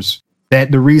voters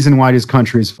that the reason why this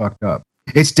country is fucked up.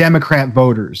 It's Democrat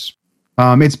voters.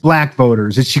 It's black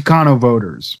voters. It's Chicano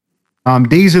voters.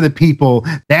 These are the people.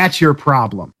 That's your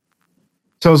problem.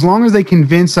 So as long as they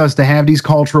convince us to have these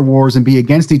cultural wars and be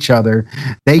against each other,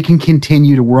 they can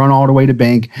continue to run all the way to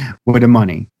bank with the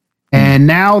money. And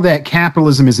now that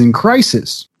capitalism is in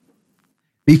crisis,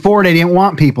 before they didn't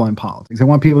want people in politics. They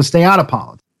want people to stay out of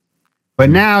politics. But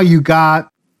now you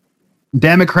got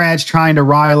Democrats trying to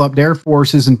rile up their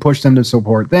forces and push them to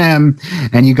support them.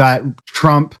 And you got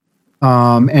Trump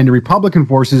and the Republican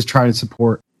forces trying to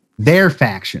support their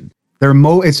faction.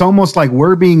 It's almost like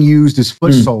we're being used as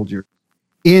foot soldiers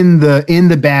in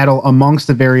the battle amongst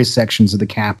the various sections of the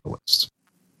capitalists.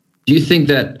 Do you think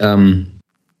that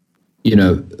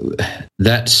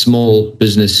that small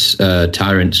business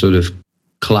tyrant sort of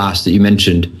class that you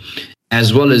mentioned,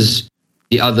 as well as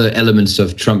the other elements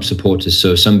of Trump supporters,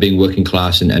 so some being working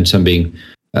class and some being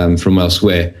from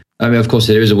elsewhere? I mean, of course,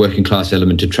 there is a working class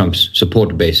element to Trump's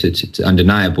supporter base. It's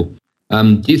undeniable.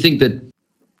 Do you think that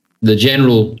the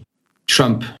general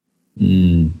Trump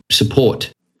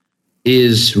support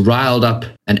is riled up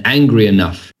and angry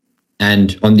enough,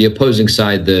 and on the opposing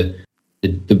side, the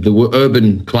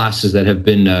urban classes that have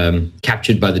been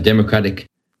captured by the Democratic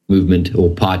movement or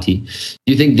party,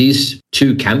 do you think these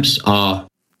two camps are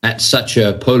at such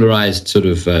a polarized sort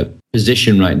of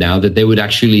position right now that they would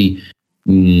actually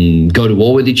go to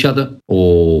war with each other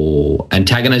or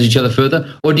antagonize each other further?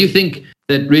 Or do you think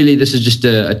that really this is just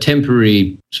a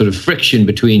temporary sort of friction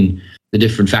between the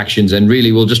different factions, and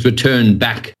really we'll just return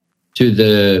back to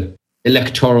the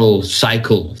electoral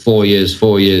cycle, 4 years,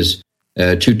 4 years,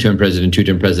 two-term president,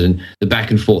 the back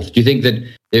and forth. Do you think that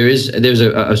there's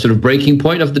a sort of breaking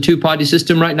point of the two-party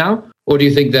system right now, or do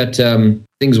you think that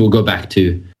things will go back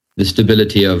to the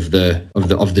stability of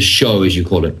the show, as you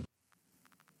call it?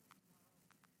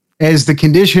 As the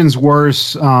conditions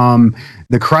worse,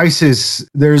 the crisis,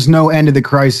 there's no end to the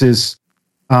crisis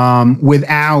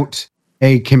without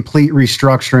a complete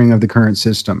restructuring of the current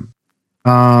system.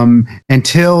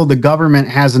 Until the government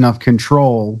has enough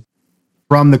control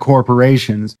from the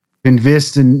corporations to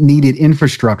invest in needed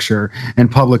infrastructure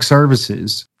and public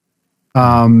services,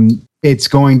 it's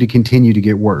going to continue to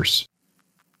get worse.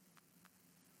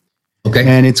 Okay.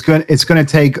 And it's going to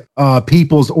take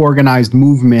people's organized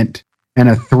movement and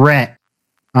a threat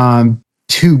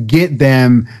to get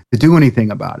them to do anything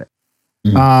about it.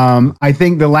 Mm-hmm. I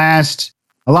think a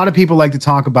lot of people like to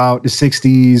talk about the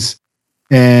 60s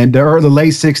and the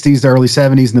late 60s, the early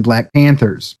 70s, and the Black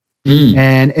Panthers,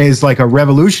 and as like a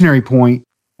revolutionary point.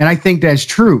 And I think that's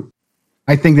true.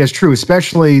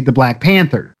 Especially the Black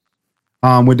Panther,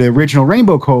 with the original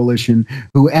Rainbow Coalition,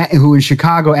 who in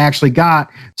Chicago actually got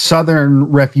Southern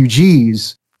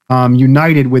refugees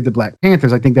united with the Black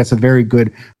Panthers. I think that's a very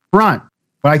good front.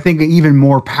 But I think an even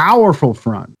more powerful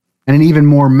front and an even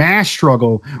more mass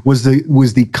struggle was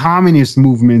the communist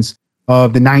movements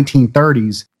of the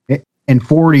 1930s and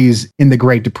 40s in the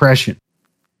Great Depression.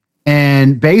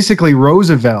 And basically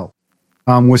Roosevelt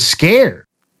was scared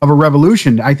of a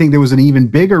revolution. I think there was an even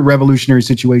bigger revolutionary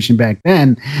situation back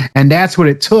then. And that's what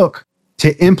it took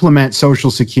to implement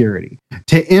Social Security,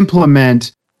 to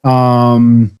implement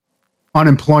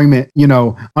unemployment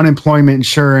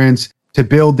insurance, to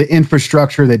build the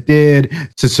infrastructure that did,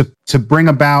 to bring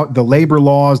about the labor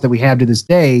laws that we have to this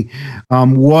day,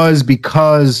 was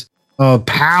because of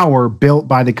power built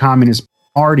by the Communist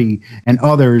Party and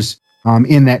others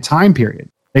in that time period.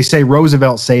 They say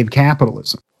Roosevelt saved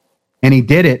capitalism, and he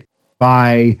did it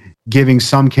by giving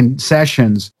some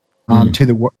concessions to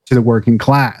the working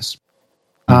class.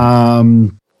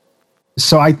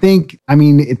 So I think,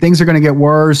 things are going to get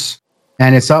worse.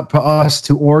 And it's up to us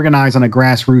to organize on a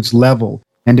grassroots level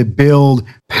and to build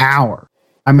power.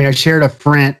 I shared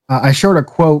a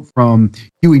quote from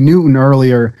Huey Newton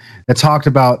earlier that talked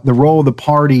about the role of the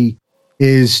party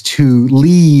is to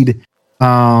lead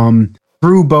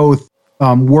through both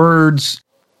words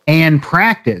and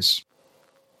practice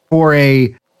for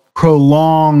a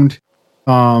prolonged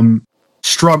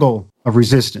struggle of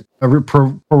resistance,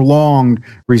 prolonged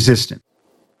resistance.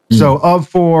 So of,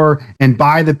 for, and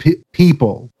by the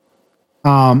people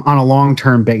on a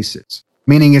long-term basis,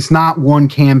 meaning it's not one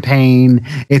campaign.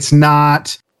 It's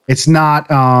not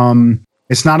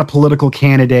a political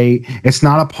candidate. It's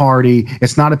not a party.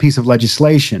 It's not a piece of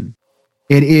legislation.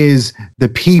 It is the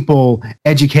people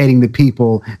educating the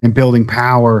people and building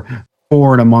power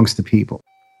for and amongst the people.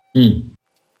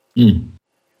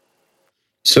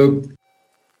 So,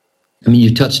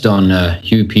 you touched on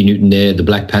Huey P. Newton there, the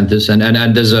Black Panthers, and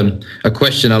there's a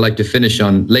question I'd like to finish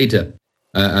on later.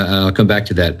 I'll come back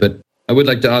to that. But I would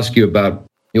like to ask you about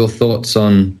your thoughts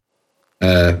on,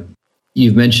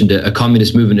 you've mentioned a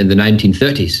communist movement in the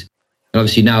 1930s. And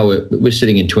obviously now we're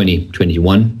sitting in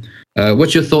 2021.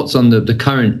 What's your thoughts on the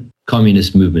current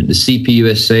communist movement, the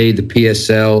CPUSA, the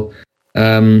PSL,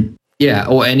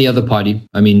 or any other party?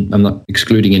 I'm not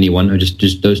excluding anyone, or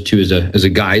just those two as a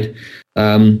guide.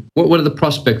 What are the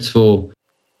prospects for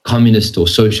communist or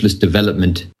socialist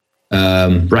development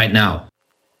right now?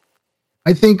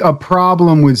 I think a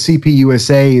problem with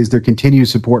CPUSA is their continued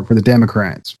support for the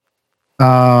Democrats,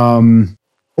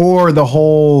 or the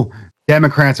whole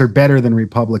Democrats are better than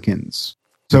Republicans,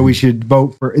 so we should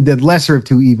vote for the lesser of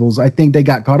two evils. I think they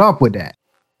got caught up with that.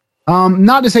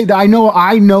 Not to say that I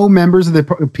know members of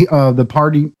the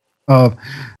party of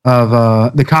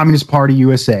the Communist Party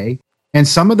USA. And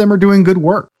some of them are doing good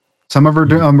work. Some of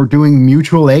them are doing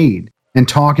mutual aid and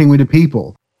talking with the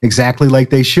people exactly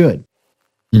like they should.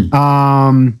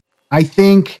 I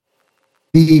think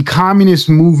the communist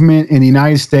movement in the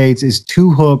United States is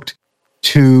too hooked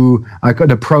to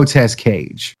the protest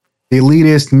cage, the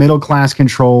elitist, middle-class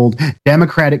controlled,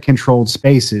 Democratic-controlled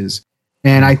spaces.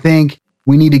 And I think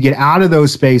we need to get out of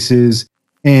those spaces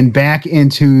and back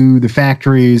into the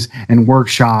factories and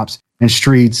workshops and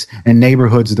streets and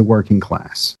neighborhoods of the working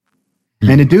class.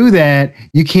 And to do that,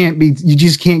 you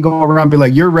just can't go around and be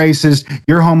like, you're racist,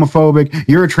 you're homophobic,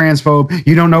 you're a transphobe,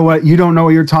 you don't know what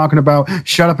you're talking about,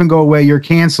 shut up and go away, you're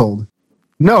canceled.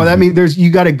 No, that means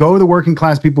you got to go to the working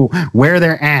class people where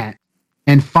they're at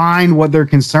and find what they're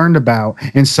concerned about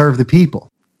and serve the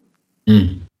people.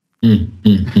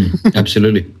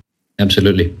 Absolutely.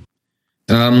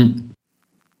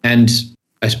 And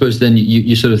I suppose then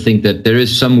you sort of think that there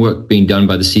is some work being done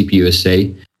by the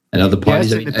CPUSA and other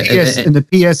parties. Yes, and the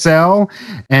PSL,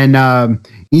 and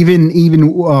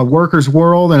even Workers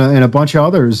World and a bunch of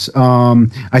others.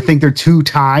 I think they're too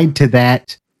tied to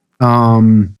that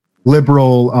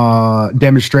liberal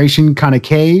demonstration kind of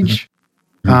cage,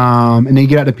 and they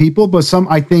get out to people. But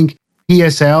I think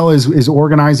PSL is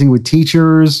organizing with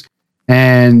teachers,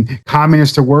 and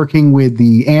communists are working with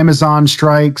the Amazon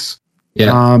strikes.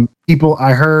 Yeah. People,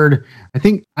 I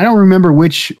don't remember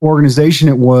which organization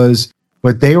it was,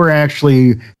 but they were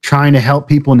actually trying to help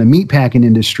people in the meatpacking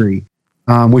industry,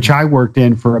 which I worked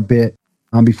in for a bit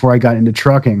before I got into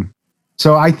trucking.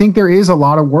 So I think there is a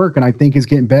lot of work, and I think it's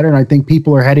getting better, and I think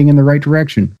people are heading in the right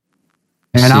direction.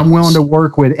 And I'm willing to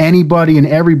work with anybody and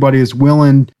everybody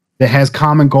that has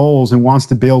common goals and wants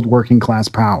to build working class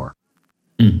power.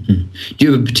 Mm-hmm. Do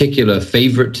you have a particular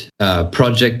favorite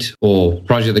project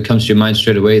that comes to your mind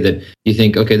straight away that you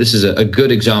think, okay, this is a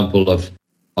good example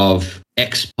of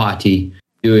X party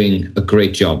doing a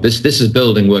great job? This is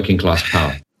building working class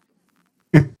power.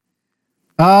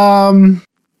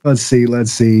 Let's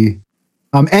see.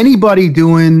 Anybody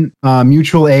doing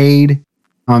mutual aid,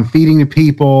 feeding the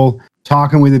people,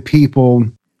 talking with the people.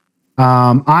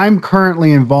 I'm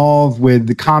currently involved with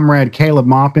the comrade Caleb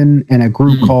Maupin and a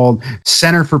group called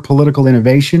Center for Political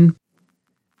Innovation,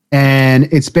 and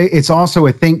it's also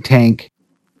a think tank,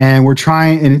 and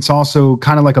it's also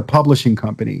kind of like a publishing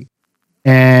company,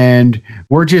 and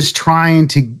we're just trying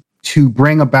to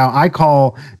bring about, I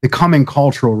call the coming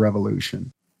cultural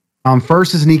revolution.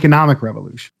 First is an economic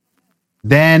revolution,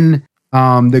 then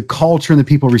the culture and the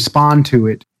people respond to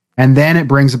it. And then it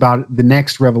brings about the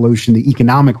next revolution, the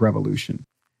economic revolution.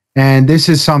 And this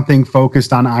is something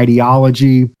focused on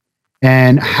ideology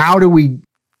and how do we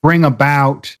bring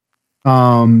about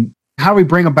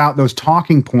those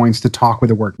talking points to talk with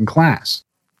the working class.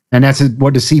 And that's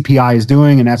what the CPI is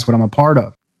doing, and that's what I'm a part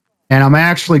of. And I'm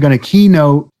actually going to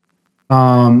keynote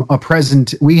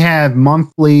we have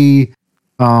monthly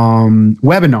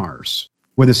webinars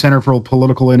with the Center for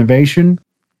Political Innovation.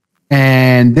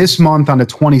 And this month on the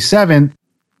 27th,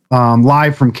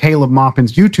 live from Caleb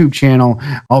Maupin's YouTube channel,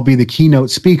 I'll be the keynote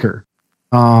speaker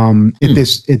at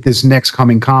this next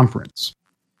coming conference.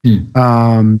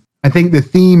 I think the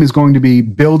theme is going to be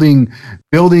building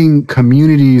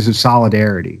communities of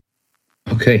solidarity.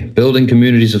 Okay, building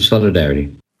communities of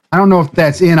solidarity. I don't know if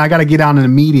that's in. I got to get on in a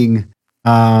meeting.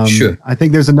 Sure. I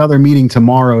think there's another meeting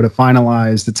tomorrow to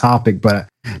finalize the topic, but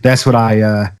that's what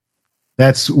I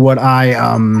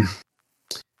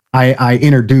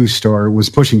introduced or was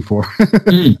pushing for.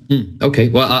 Okay,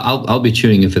 well, I'll be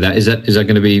tuning in for that. Is that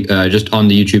going to be just on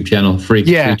the YouTube channel, free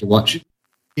to watch?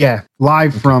 Yeah,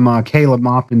 live from Caleb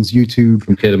Maupin's YouTube.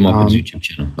 From Caleb Maupin's YouTube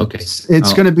channel. Okay,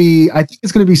 it's going to be. I think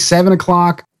it's going to be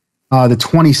 7:00, the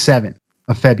 27th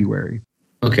of February.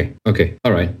 Okay,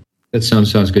 all right. That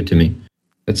sounds good to me.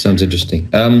 That sounds interesting.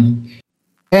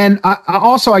 And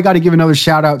I got to give another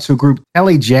shout out to a group,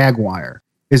 Tele Jaguar.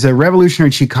 Is a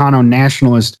revolutionary Chicano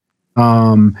nationalist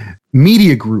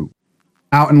media group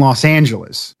out in Los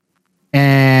Angeles.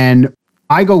 And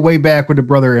I go way back with the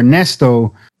brother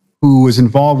Ernesto, who was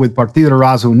involved with Partido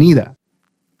Raza Unida.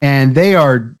 And they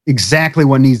are exactly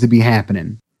what needs to be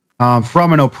happening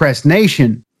from an oppressed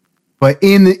nation, but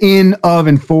in, of,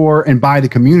 and for, and by the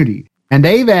community. And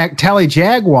Tele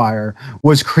Jaguar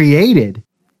was created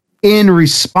in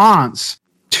response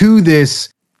to this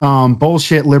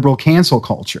bullshit liberal cancel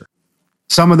culture.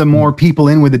 Some of the more people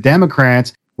in with the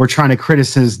Democrats were trying to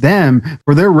criticize them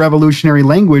for their revolutionary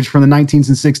language from the 1960s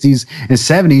and 60s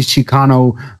and 70s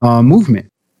Chicano movement.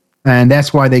 And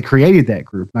that's why they created that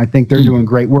group. I think they're doing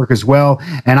great work as well.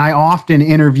 And I often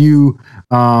interview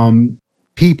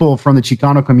people from the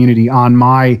Chicano community on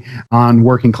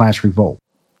Working Class Revolt.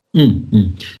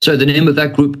 So the name of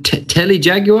that group, Tele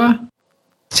Jaguar?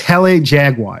 Tele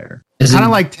Jaguar. Kind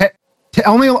of like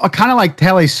kind of like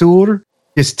Telesur,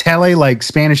 is tele like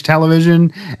Spanish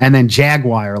television, and then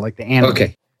Jaguar like the animal,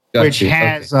 which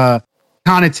has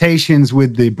connotations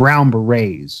with the Brown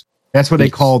Berets. That's what they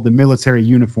call the military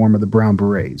uniform of the Brown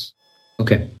Berets.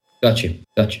 Okay, got you.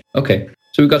 Okay,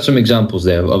 so we've got some examples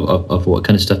there of what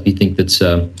kind of stuff you think that's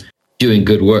doing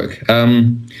good work.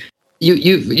 You've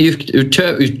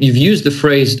used the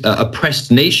phrase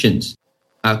oppressed nations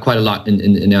quite a lot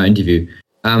in our interview.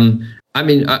 I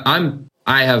mean,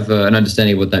 I have an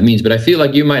understanding of what that means, but I feel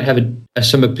like you might have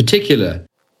some particular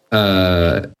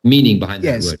meaning behind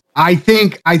that word. I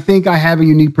think I have a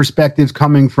unique perspective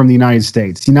coming from the United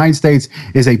States. The United States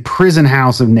is a prison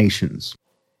house of nations,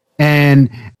 and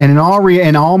in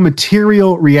all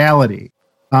material reality,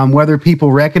 whether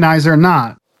people recognize it or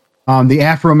not, The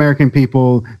Afro-American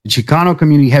people, the Chicano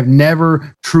community have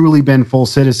never truly been full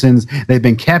citizens. They've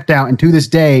been kept out. And to this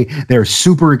day, they're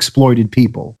super exploited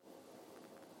people.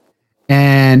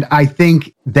 And I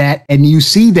think that, and you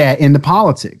see that in the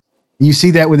politics. You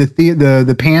see that with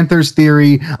the Panthers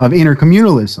theory of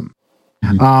intercommunalism.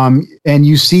 And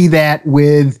you see that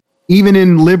with, even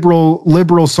in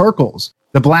liberal circles,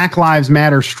 the Black Lives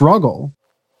Matter struggle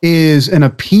is an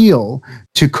appeal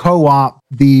to co-opt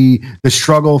the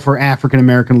struggle for African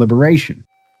American liberation.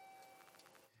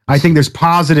 I think there's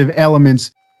positive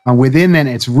elements within that.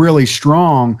 It's really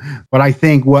strong, but I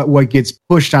think what gets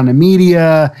pushed on the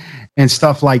media and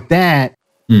stuff like that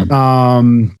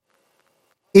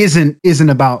isn't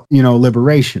about,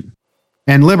 liberation.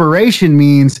 And liberation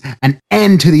means an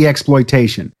end to the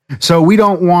exploitation. So we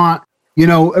don't want,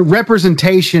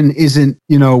 representation isn't,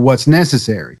 what's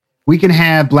necessary. We can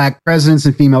have black presidents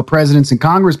and female presidents and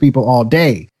Congress people all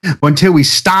day, but until we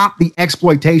stop the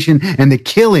exploitation and the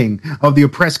killing of the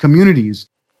oppressed communities,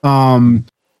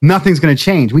 nothing's going to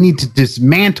change. We need to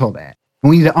dismantle that. And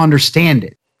we need to understand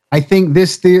it. I think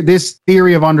this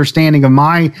theory of understanding of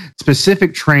my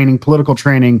specific training, political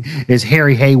training, is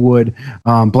Harry Haywood,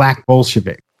 Black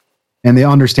Bolshevik, and the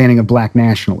understanding of Black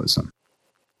nationalism.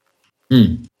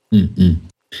 I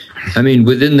mean,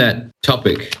 within that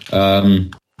topic,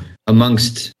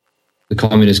 amongst the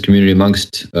communist community,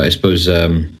 amongst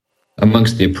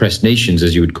the oppressed nations,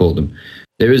 as you would call them,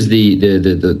 there is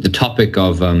the topic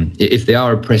of if they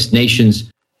are oppressed nations,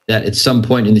 that at some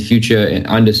point in the future,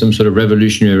 under some sort of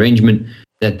revolutionary arrangement,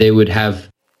 that they would have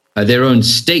their own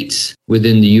states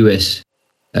within the USA,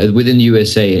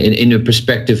 in a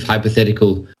prospective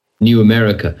hypothetical new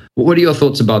America. What are your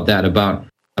thoughts about that? About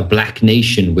a black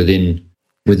nation within?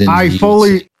 I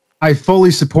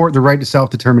fully support the right to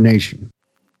self-determination.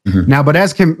 Now, but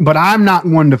I'm not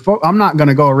going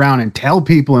to go around and tell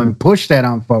people and push that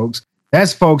on folks.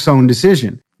 That's folks' own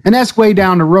decision, and that's way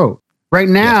down the road. Right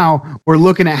now, we're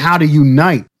looking at how to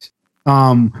unite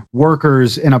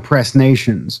workers in oppressed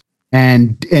nations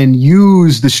and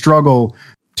use the struggle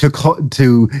to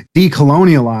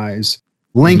decolonialize,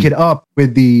 link it up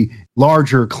with the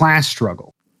larger class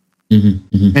struggle,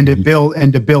 and to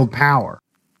build power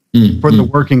for the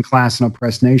working class and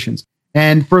oppressed nations.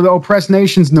 And for the oppressed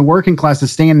nations and the working class to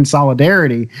stand in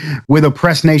solidarity with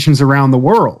oppressed nations around the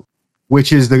world,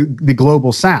 which is the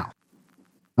global South.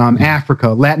 Africa,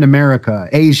 Latin America,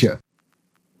 Asia.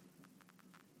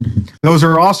 Those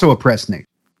are also oppressed nations.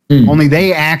 Only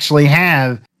they actually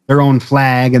have their own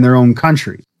flag and their own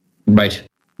country. Right.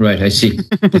 I see.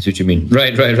 That's what you mean.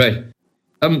 Right.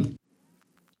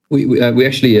 We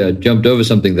actually jumped over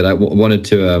something that I wanted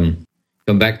to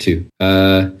come back to.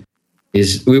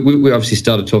 Is we obviously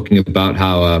started talking about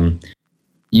how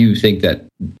you think that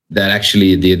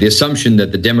actually the assumption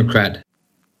that the Democrat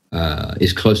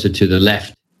is closer to the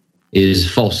left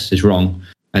is false, is wrong,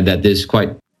 and that there's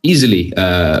quite easily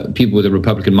people with a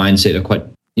Republican mindset are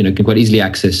can quite easily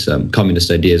access communist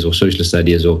ideas or socialist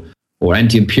ideas or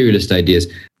anti-imperialist ideas.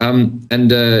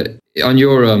 And on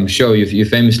your show, you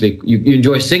famously you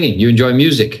enjoy singing, you enjoy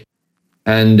music,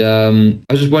 and I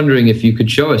was just wondering if you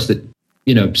could show us that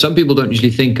some people don't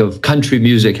usually think of country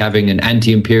music having an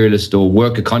anti-imperialist or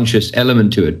worker-conscious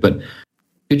element to it, but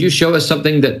could you show us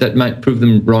something that might prove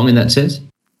them wrong in that sense?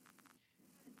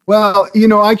 Well,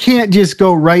 I can't just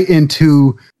go right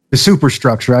into the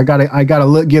superstructure. I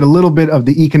gotta get a little bit of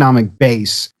the economic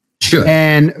base. Sure.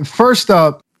 And first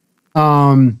up,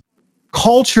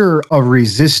 culture of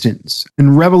resistance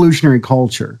and revolutionary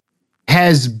culture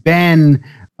has been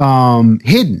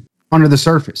hidden under the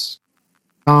surface.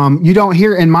 You don't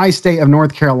hear, in my state of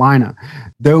North Carolina,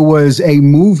 there was a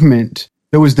movement.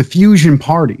 There was the fusion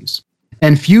parties.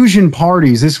 And fusion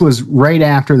parties, this was right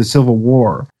after the Civil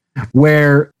War,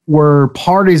 where were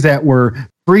parties that were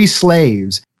free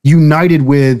slaves united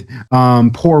with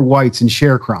poor whites and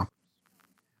sharecroppers.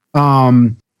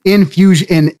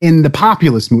 In the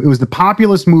populist movement, it was the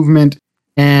populist movement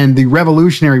and the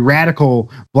revolutionary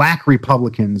radical black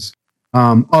Republicans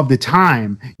of the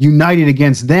time united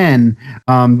against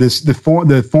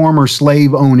the former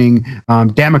slave owning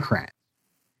Democrats.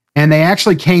 And they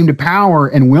actually came to power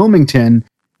in Wilmington,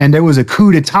 and there was a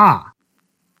coup d'etat.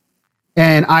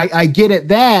 And I get at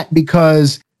that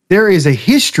because there is a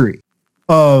history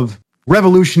of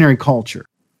revolutionary culture,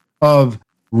 of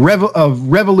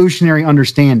revolutionary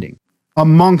understanding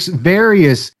amongst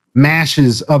various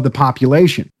masses of the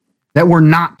population that were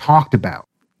not talked about.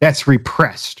 That's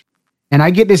repressed. And I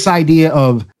get this idea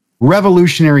of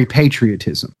revolutionary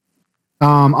patriotism.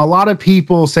 A lot of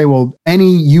people say, well,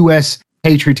 any U.S.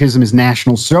 patriotism is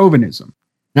national chauvinism.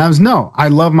 And I was, no, I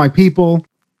love my people.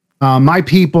 My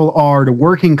people are the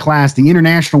working class, the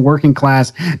international working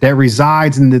class that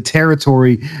resides in the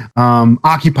territory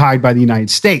occupied by the United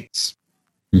States.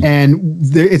 And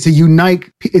it's a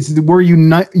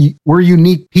we're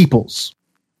unique peoples.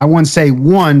 I wouldn't say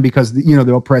one because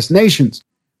the oppressed nations,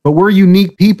 but we're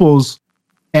unique peoples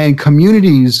and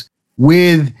communities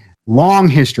with long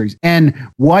histories. And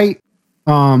white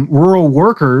rural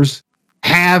workers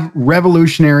have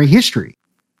revolutionary history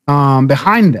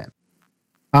behind them,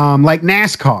 like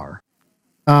NASCAR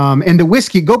and the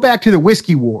whiskey. Go back to the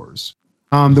whiskey wars,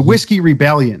 the whiskey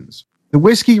rebellions. The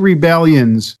whiskey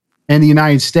rebellions in the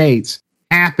United States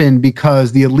happened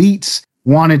because the elites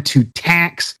wanted to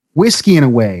tax whiskey in a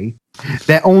way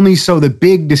that only so the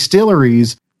big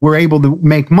distilleries were able to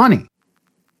make money,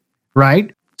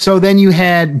 right? So then you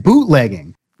had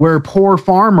bootlegging, where poor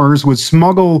farmers would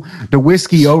smuggle the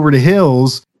whiskey over the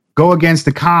hills, go against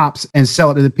the cops, and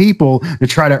sell it to the people to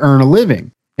try to earn a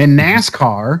living. And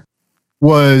NASCAR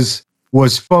was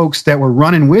folks that were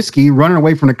running whiskey, running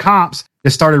away from the cops,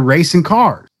 that started racing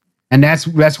cars. And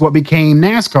that's what became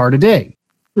NASCAR today.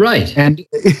 Right. And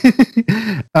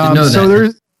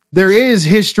so there is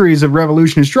histories of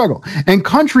revolutionary struggle. And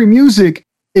country music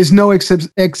is no exception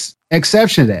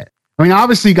to that. I mean,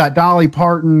 obviously you got Dolly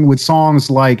Parton with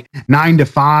songs like 9 to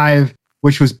 5,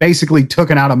 which was basically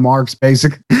taken out of Mark's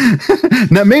basic.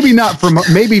 Now, maybe not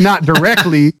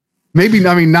directly. Maybe,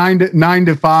 I mean, 9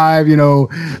 to 5,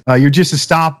 you're just a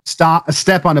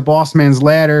step on the boss man's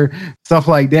ladder, stuff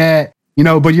like that.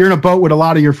 But you're in a boat with a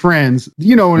lot of your friends.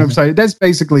 You know what I'm saying? That's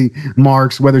basically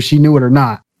Marx, whether she knew it or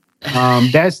not.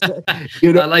 That's I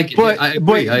like it. I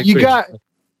agree. But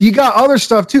you got other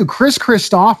stuff too. Chris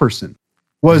Christopherson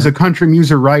was a country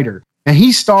music writer, and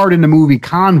he starred in the movie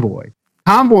Convoy.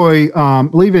 Convoy,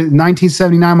 believe it,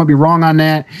 1979. Might be wrong on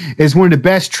that. Is one of the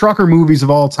best trucker movies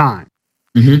of all time.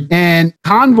 Mm-hmm. And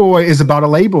Convoy is about a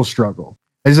labor struggle.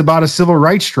 It's about a civil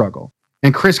rights struggle.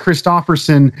 And Chris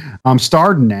Christopherson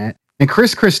starred in that. And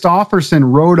Chris Christopherson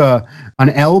wrote an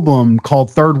album called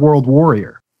Third World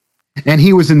Warrior. And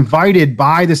he was invited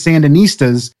by the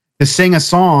Sandinistas to sing a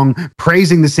song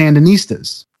praising the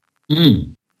Sandinistas.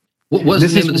 Mm. What was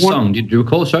the name of the song? Did you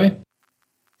recall? Sorry?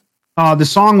 The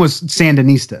song was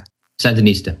Sandinista.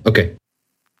 Sandinista. Okay.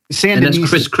 Sandinista. And that's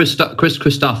Chris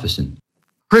Christopherson.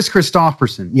 Chris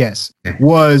Christopherson, yes,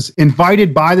 was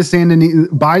invited by the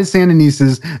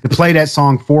Sandinistas to play that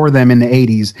song for them in the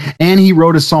 80s. And he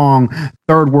wrote a song,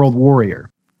 Third World Warrior,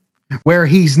 where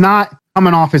he's not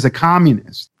coming off as a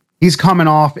communist. He's coming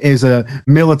off as a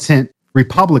militant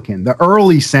Republican, the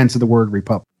early sense of the word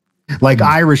Republican, like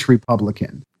Irish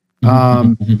Republican.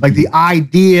 Like the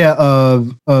idea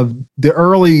of the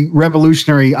early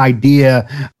revolutionary idea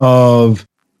of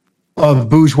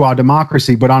bourgeois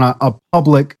democracy, but on a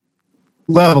public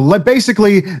level, like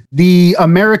basically the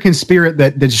American spirit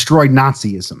that destroyed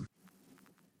Nazism,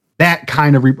 that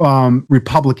kind of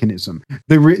republicanism,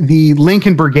 the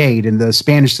Lincoln Brigade in the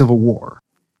Spanish Civil War,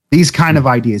 these kind of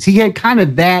ideas. He had kind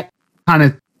of that kind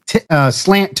of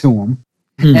slant to him.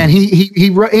 And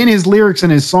he wrote in his lyrics in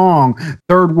his song,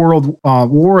 Third World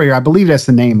Warrior, I believe that's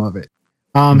the name of it.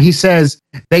 He says,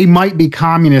 they might be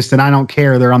communist and I don't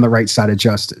care. They're on the right side of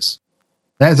justice.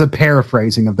 That is a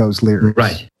paraphrasing of those lyrics.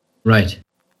 Right.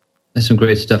 That's some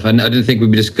great stuff. I didn't think we'd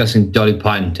be discussing Dolly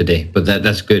Parton today, but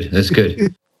that's good. That's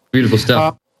good. Beautiful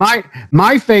stuff.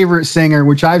 My favorite singer,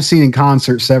 which I've seen in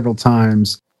concert several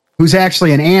times, who's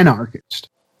actually an anarchist.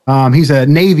 He's a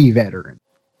Navy veteran.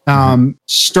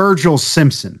 Sturgill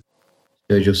Simpson.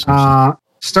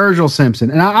 Sturgill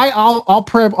Simpson. And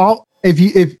I'll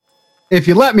if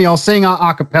you let me, I'll sing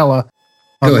a cappella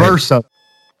a verse of.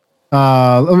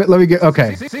 Let me get.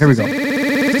 Okay, here we go.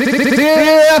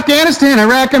 Afghanistan,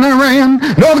 Iraq, and Iran.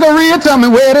 North Korea, tell me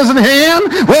where does it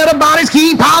end? Where the bodies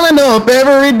keep piling up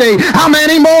every day. How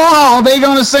many more are they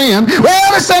gonna send?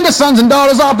 Well, they send their sons and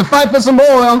daughters off to fight for some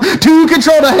oil to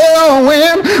control the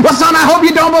heroin. Well, son, I hope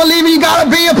you don't believe it. You gotta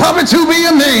be a puppet to be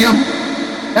a man.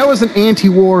 That was an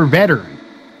anti-war veteran,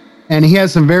 and he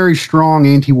has some very strong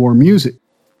anti-war music.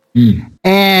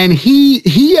 And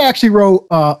he actually wrote.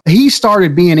 He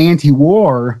started being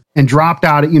anti-war and dropped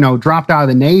out of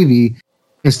the Navy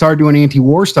and started doing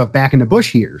anti-war stuff back in the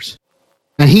Bush years.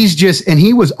 And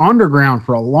he was underground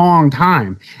for a long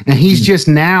time, and he's just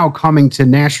now coming to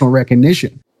national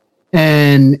recognition.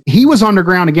 And he was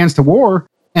underground against the war.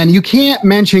 And you can't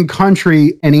mention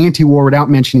country and anti-war without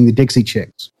mentioning the Dixie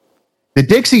Chicks. The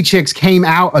Dixie Chicks came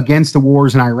out against the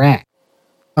wars in Iraq.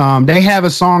 They have a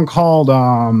song called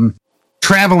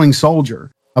Traveling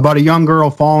Soldier about a young girl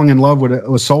falling in love with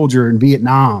a soldier in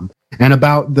Vietnam, and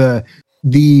about the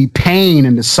pain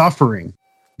and the suffering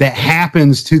that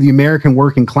happens to the American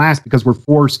working class because we're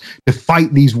forced to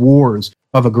fight these wars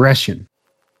of aggression.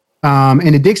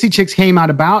 And the Dixie Chicks came out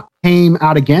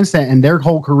against that, and their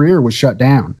whole career was shut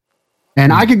down.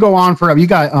 And I could go on forever. You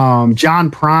got John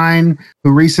Prine,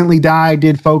 who recently died,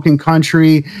 did folk and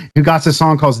country, who got a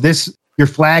song called "This Your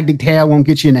Flag Detail Won't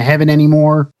Get You into Heaven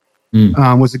Anymore."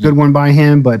 Was a good one by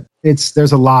him, but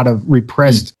there's a lot of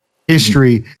repressed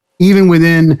history, even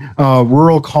within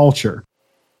rural culture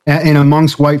and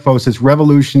amongst white folks. It's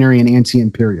revolutionary and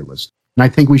anti-imperialist. And I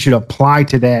think we should apply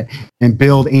to that and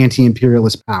build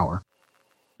anti-imperialist power.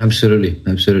 Absolutely.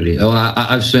 Oh,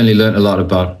 I've certainly learned a lot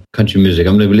about country music.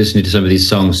 I'm going to be listening to some of these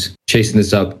songs, chasing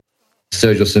this up.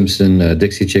 Sturgill Simpson,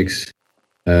 Dixie Chicks,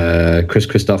 Chris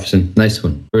Christopherson. Nice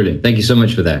one. Brilliant. Thank you so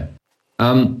much for that.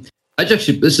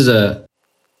 This is a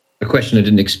question I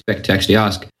didn't expect to actually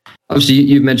ask. Obviously,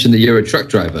 you've mentioned that you're a truck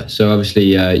driver. So obviously,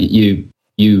 you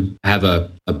have an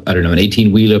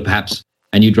 18-wheeler perhaps,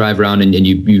 and you drive around and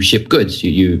you ship goods.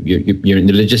 You're in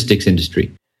the logistics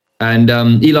industry. And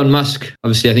Elon Musk,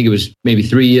 obviously, I think it was maybe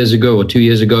 3 years ago or 2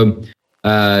 years ago,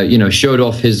 showed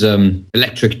off his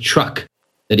electric truck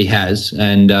that he has.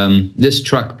 And this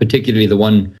truck, particularly the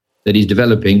one that he's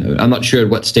developing, I'm not sure at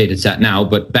what state it's at now,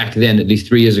 but back then, at least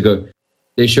 3 years ago,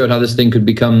 they showed how this thing could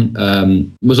become,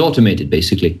 was automated,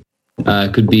 basically.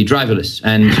 Could be driverless.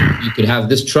 And you could have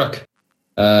this truck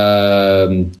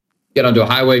get onto a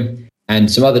highway,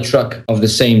 and some other truck of the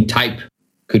same type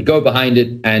could go behind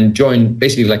it and join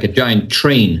basically like a giant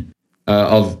train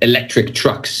of electric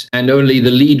trucks. And only the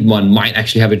lead one might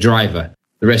actually have a driver.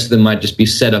 The rest of them might just be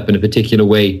set up in a particular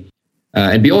way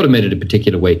and be automated a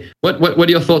particular way. What are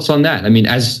your thoughts on that? I mean,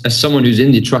 as someone who's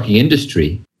in the trucking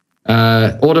industry,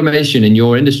 automation in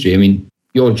your industry, I mean,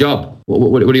 your job,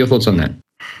 what are your thoughts on that?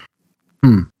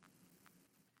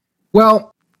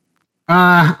 Well,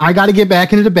 I got to get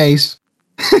back into the base.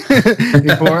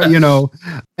 Before,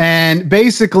 and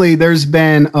basically there's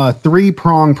been a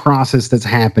 3-pronged process that's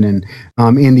happening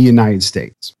in the United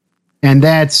States. And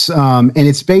that's and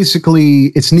it's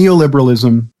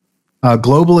neoliberalism,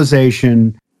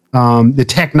 globalization, the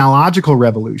technological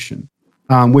revolution,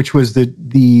 which was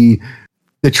the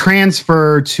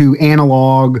transfer to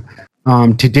analog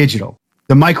to digital,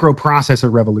 the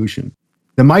microprocessor revolution.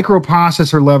 The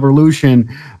microprocessor revolution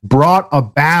brought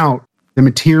about the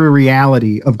material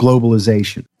reality of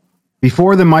globalization.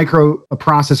 Before the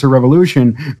microprocessor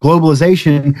revolution,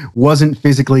 globalization wasn't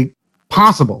physically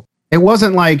possible. It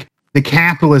wasn't like the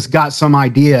capitalists got some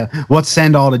idea, let's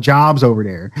send all the jobs over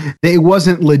there. It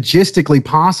wasn't logistically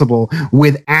possible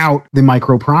without the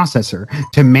microprocessor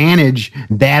to manage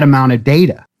that amount of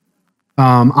data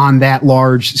on that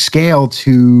large scale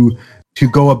to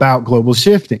go about global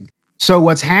shifting. So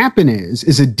what's happened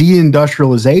is a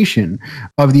deindustrialization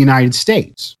of the United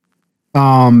States.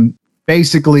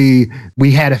 Basically,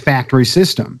 we had a factory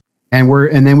system,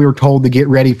 and then we were told to get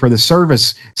ready for the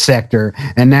service sector,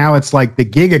 and now it's like the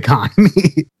gig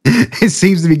economy. It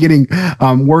seems to be getting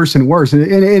worse and worse, and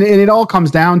it all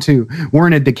comes down to we're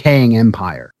in a decaying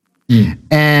empire,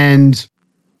 and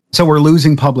so we're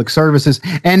losing public services,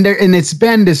 and it's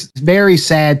been this very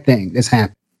sad thing that's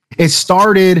happened. It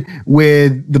started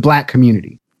with the black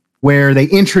community, where they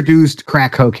introduced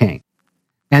crack cocaine,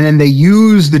 and then they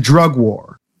used the drug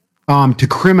war to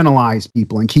criminalize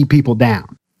people and keep people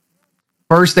down.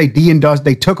 First, they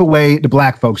took away the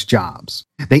black folks' jobs.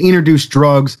 They introduced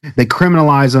drugs, they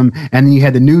criminalized them, and then you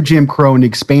had the new Jim Crow and the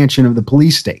expansion of the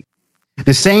police state.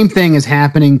 The same thing is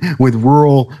happening with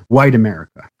rural white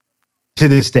America. To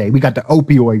this day, we got the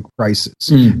opioid crisis.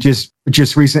 Just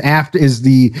recent after is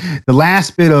the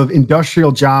last bit of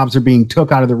industrial jobs are being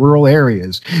took out of the rural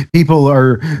areas. People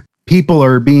are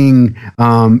being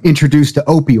introduced to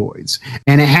opioids,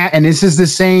 and this is the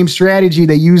same strategy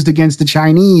they used against the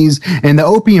Chinese and the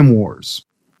opium wars.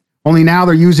 Only now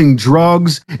they're using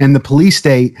drugs and the police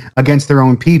state against their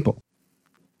own people.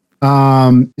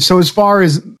 So as far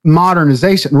as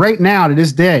modernization, right now to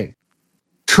this day,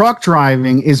 truck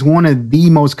driving is one of the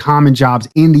most common jobs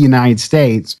in the United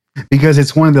States because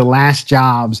it's one of the last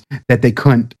jobs that they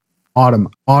couldn't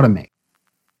automate.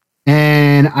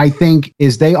 And I think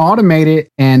as they automate it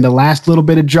and the last little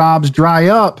bit of jobs dry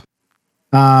up,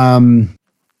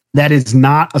 that is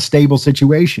not a stable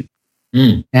situation.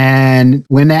 And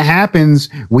when that happens,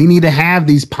 we need to have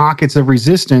these pockets of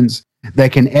resistance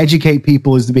that can educate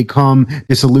people as they become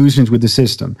disillusioned with the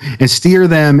system and steer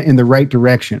them in the right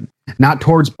direction, not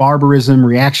towards barbarism,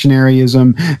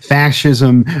 reactionaryism,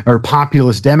 fascism, or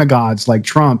populist demagogues like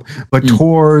Trump, but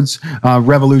towards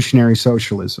revolutionary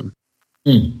socialism.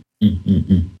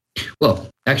 Well,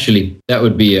 actually, that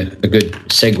would be a good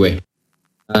segue.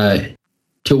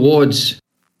 towards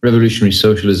revolutionary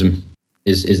socialism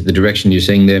is the direction you're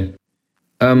saying there.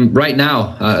 Right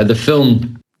now, the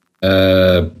film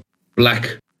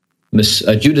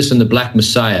Judas and the Black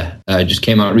Messiah just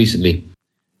came out recently.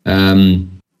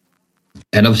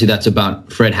 And obviously that's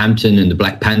about Fred Hampton and the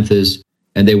Black Panthers,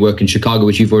 and they work in Chicago,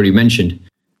 which you've already mentioned.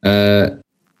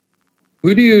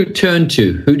 Who do you turn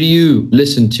to? Who do you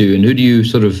listen to? And who do you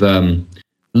sort of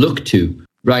look to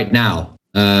right now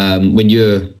when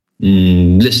you're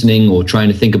listening or trying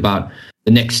to think about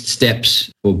the next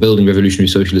steps for building revolutionary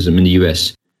socialism in the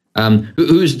US?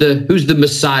 Who's the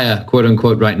Messiah, quote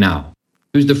unquote, right now?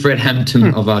 Who's the Fred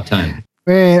Hampton of our time?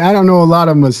 Man, I don't know a lot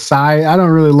of Messiah. I don't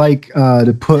really like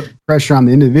to put pressure on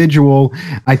the individual.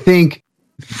 I think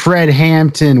Fred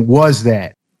Hampton was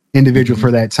that individual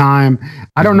for that time.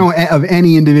 I don't know of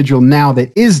any individual now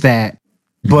that is that.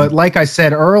 But like I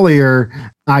said earlier,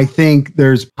 I think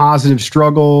there's positive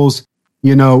struggles,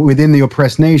 within the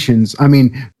oppressed nations. I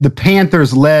mean, the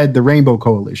Panthers led the Rainbow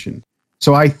Coalition.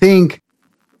 So I think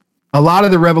a lot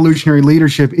of the revolutionary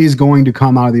leadership is going to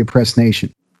come out of the oppressed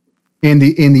nation in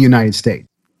the United States.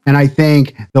 And I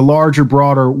think the larger,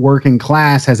 broader working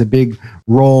class has a big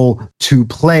role to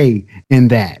play in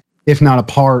that, if not a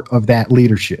part of that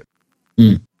leadership.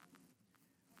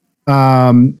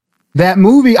 That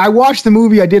movie, I watched the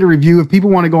movie. I did a review. If people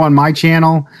want to go on my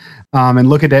channel and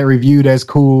look at that review, that's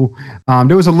cool.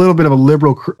 There was a little bit of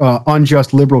a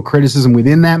unjust liberal criticism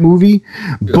within that movie,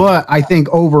 but I think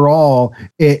overall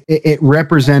it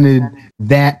represented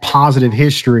that positive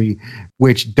history,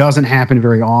 which doesn't happen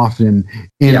very often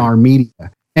in our media.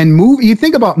 And you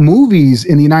think about movies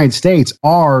in the United States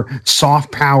are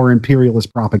soft power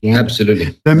imperialist propaganda.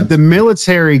 Absolutely. The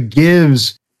military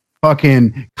gives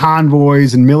fucking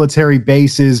convoys and military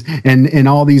bases and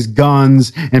all these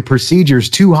guns and procedures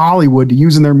to Hollywood to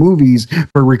use in their movies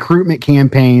for recruitment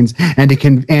campaigns and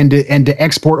to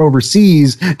export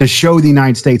overseas to show the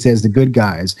United States as the good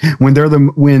guys when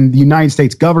the United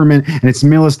States government and its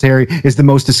military is the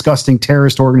most disgusting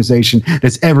terrorist organization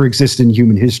that's ever existed in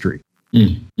human history.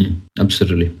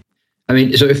 Absolutely. I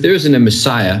mean, so if there isn't a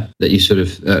Messiah that you sort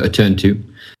of turn to,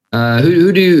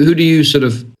 who do you sort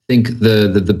of think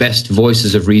the best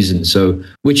voices of reason? So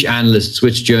which analysts,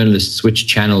 which journalists, which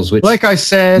channels, which, like I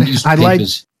said, I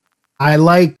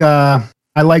like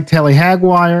Telly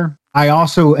Hagwire. I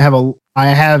also have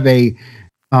a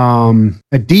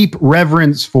deep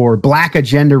reverence for Black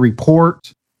Agenda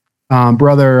Report,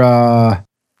 brother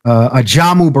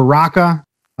Ajamu Baraka,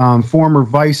 former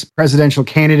vice presidential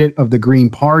candidate of the Green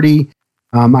Party.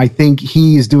 I think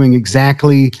he is doing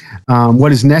exactly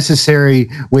what is necessary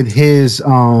with his.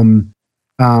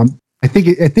 I think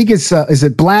it's is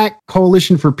it Black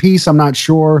Coalition for Peace? I'm not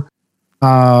sure.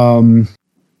 But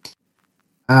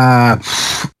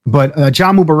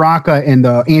Jamu Baraka and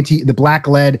the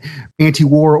Black-led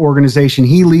anti-war organization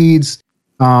he leads.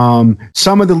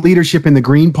 Some of the leadership in the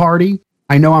Green Party.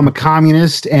 I know I'm a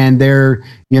communist, and they're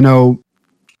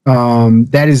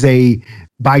that is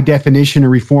by definition a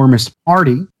reformist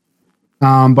party.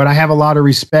 But I have a lot of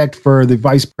respect for the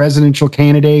vice presidential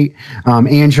candidate,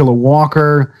 Angela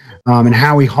Walker, and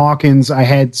Howie Hawkins. I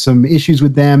had some issues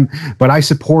with them, but I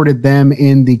supported them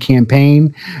in the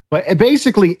campaign. But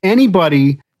basically,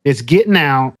 anybody that's getting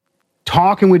out,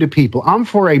 talking with the people, I'm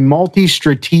for a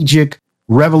multi-strategic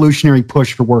revolutionary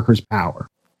push for workers' power.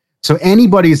 So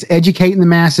anybody is educating the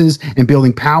masses and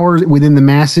building power within the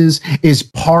masses is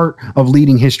part of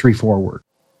leading history forward.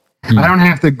 I don't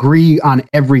have to agree on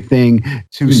everything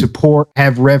to support,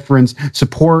 have reference,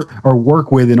 support, or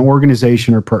work with an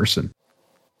organization or person.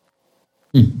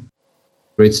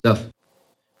 Great stuff.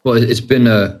 Well, it's been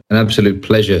an absolute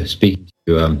pleasure speaking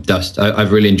to you, Dust.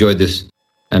 I've really enjoyed this,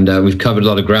 and we've covered a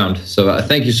lot of ground. So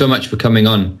thank you so much for coming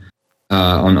on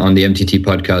the MTT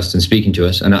podcast and speaking to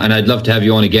us. And I'd love to have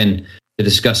you on again to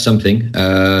discuss something.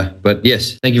 But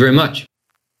yes, thank you very much.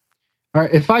 All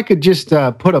right, if I could just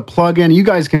put a plug in, you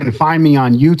guys can find me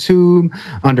on YouTube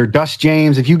under Dust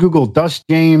James. If you Google Dust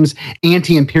James,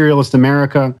 Anti-Imperialist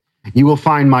America, you will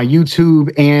find my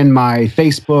YouTube and my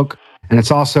Facebook, and it's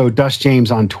also Dust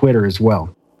James on Twitter as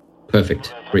well.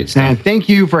 Perfect. Great stuff. And thank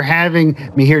you for having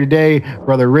me here today,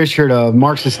 Brother Richard of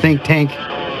Marxist Think Tank.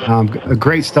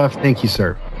 Great stuff. Thank you,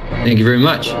 sir. Thank you very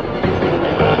much.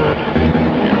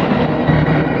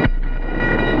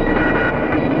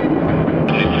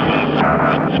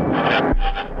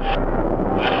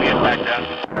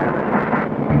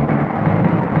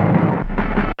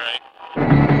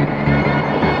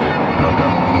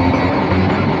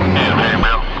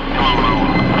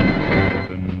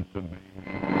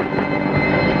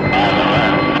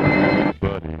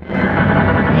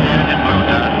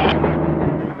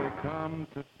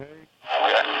 And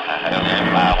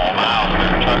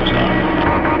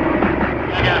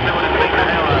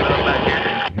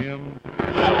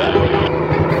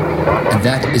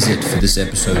that is it for this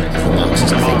episode of the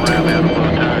Marxist Think Tank.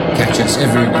 Catch us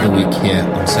every other week here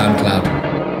on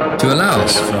SoundCloud. To allow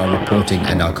us for our reporting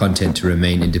and our content to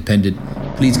remain independent,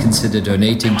 please consider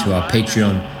donating to our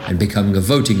Patreon and becoming a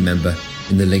voting member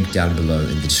in the link down below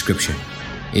in the description.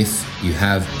 If you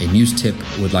have a news tip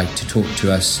or would like to talk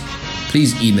to us,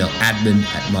 please email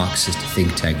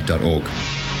admin@marxistthinktank.org.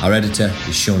 Our editor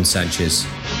is Sean Sanchez.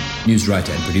 News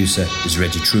writer and producer is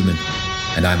Reggie Truman.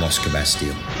 And I'm Oscar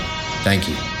Bastille. Thank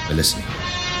you for listening.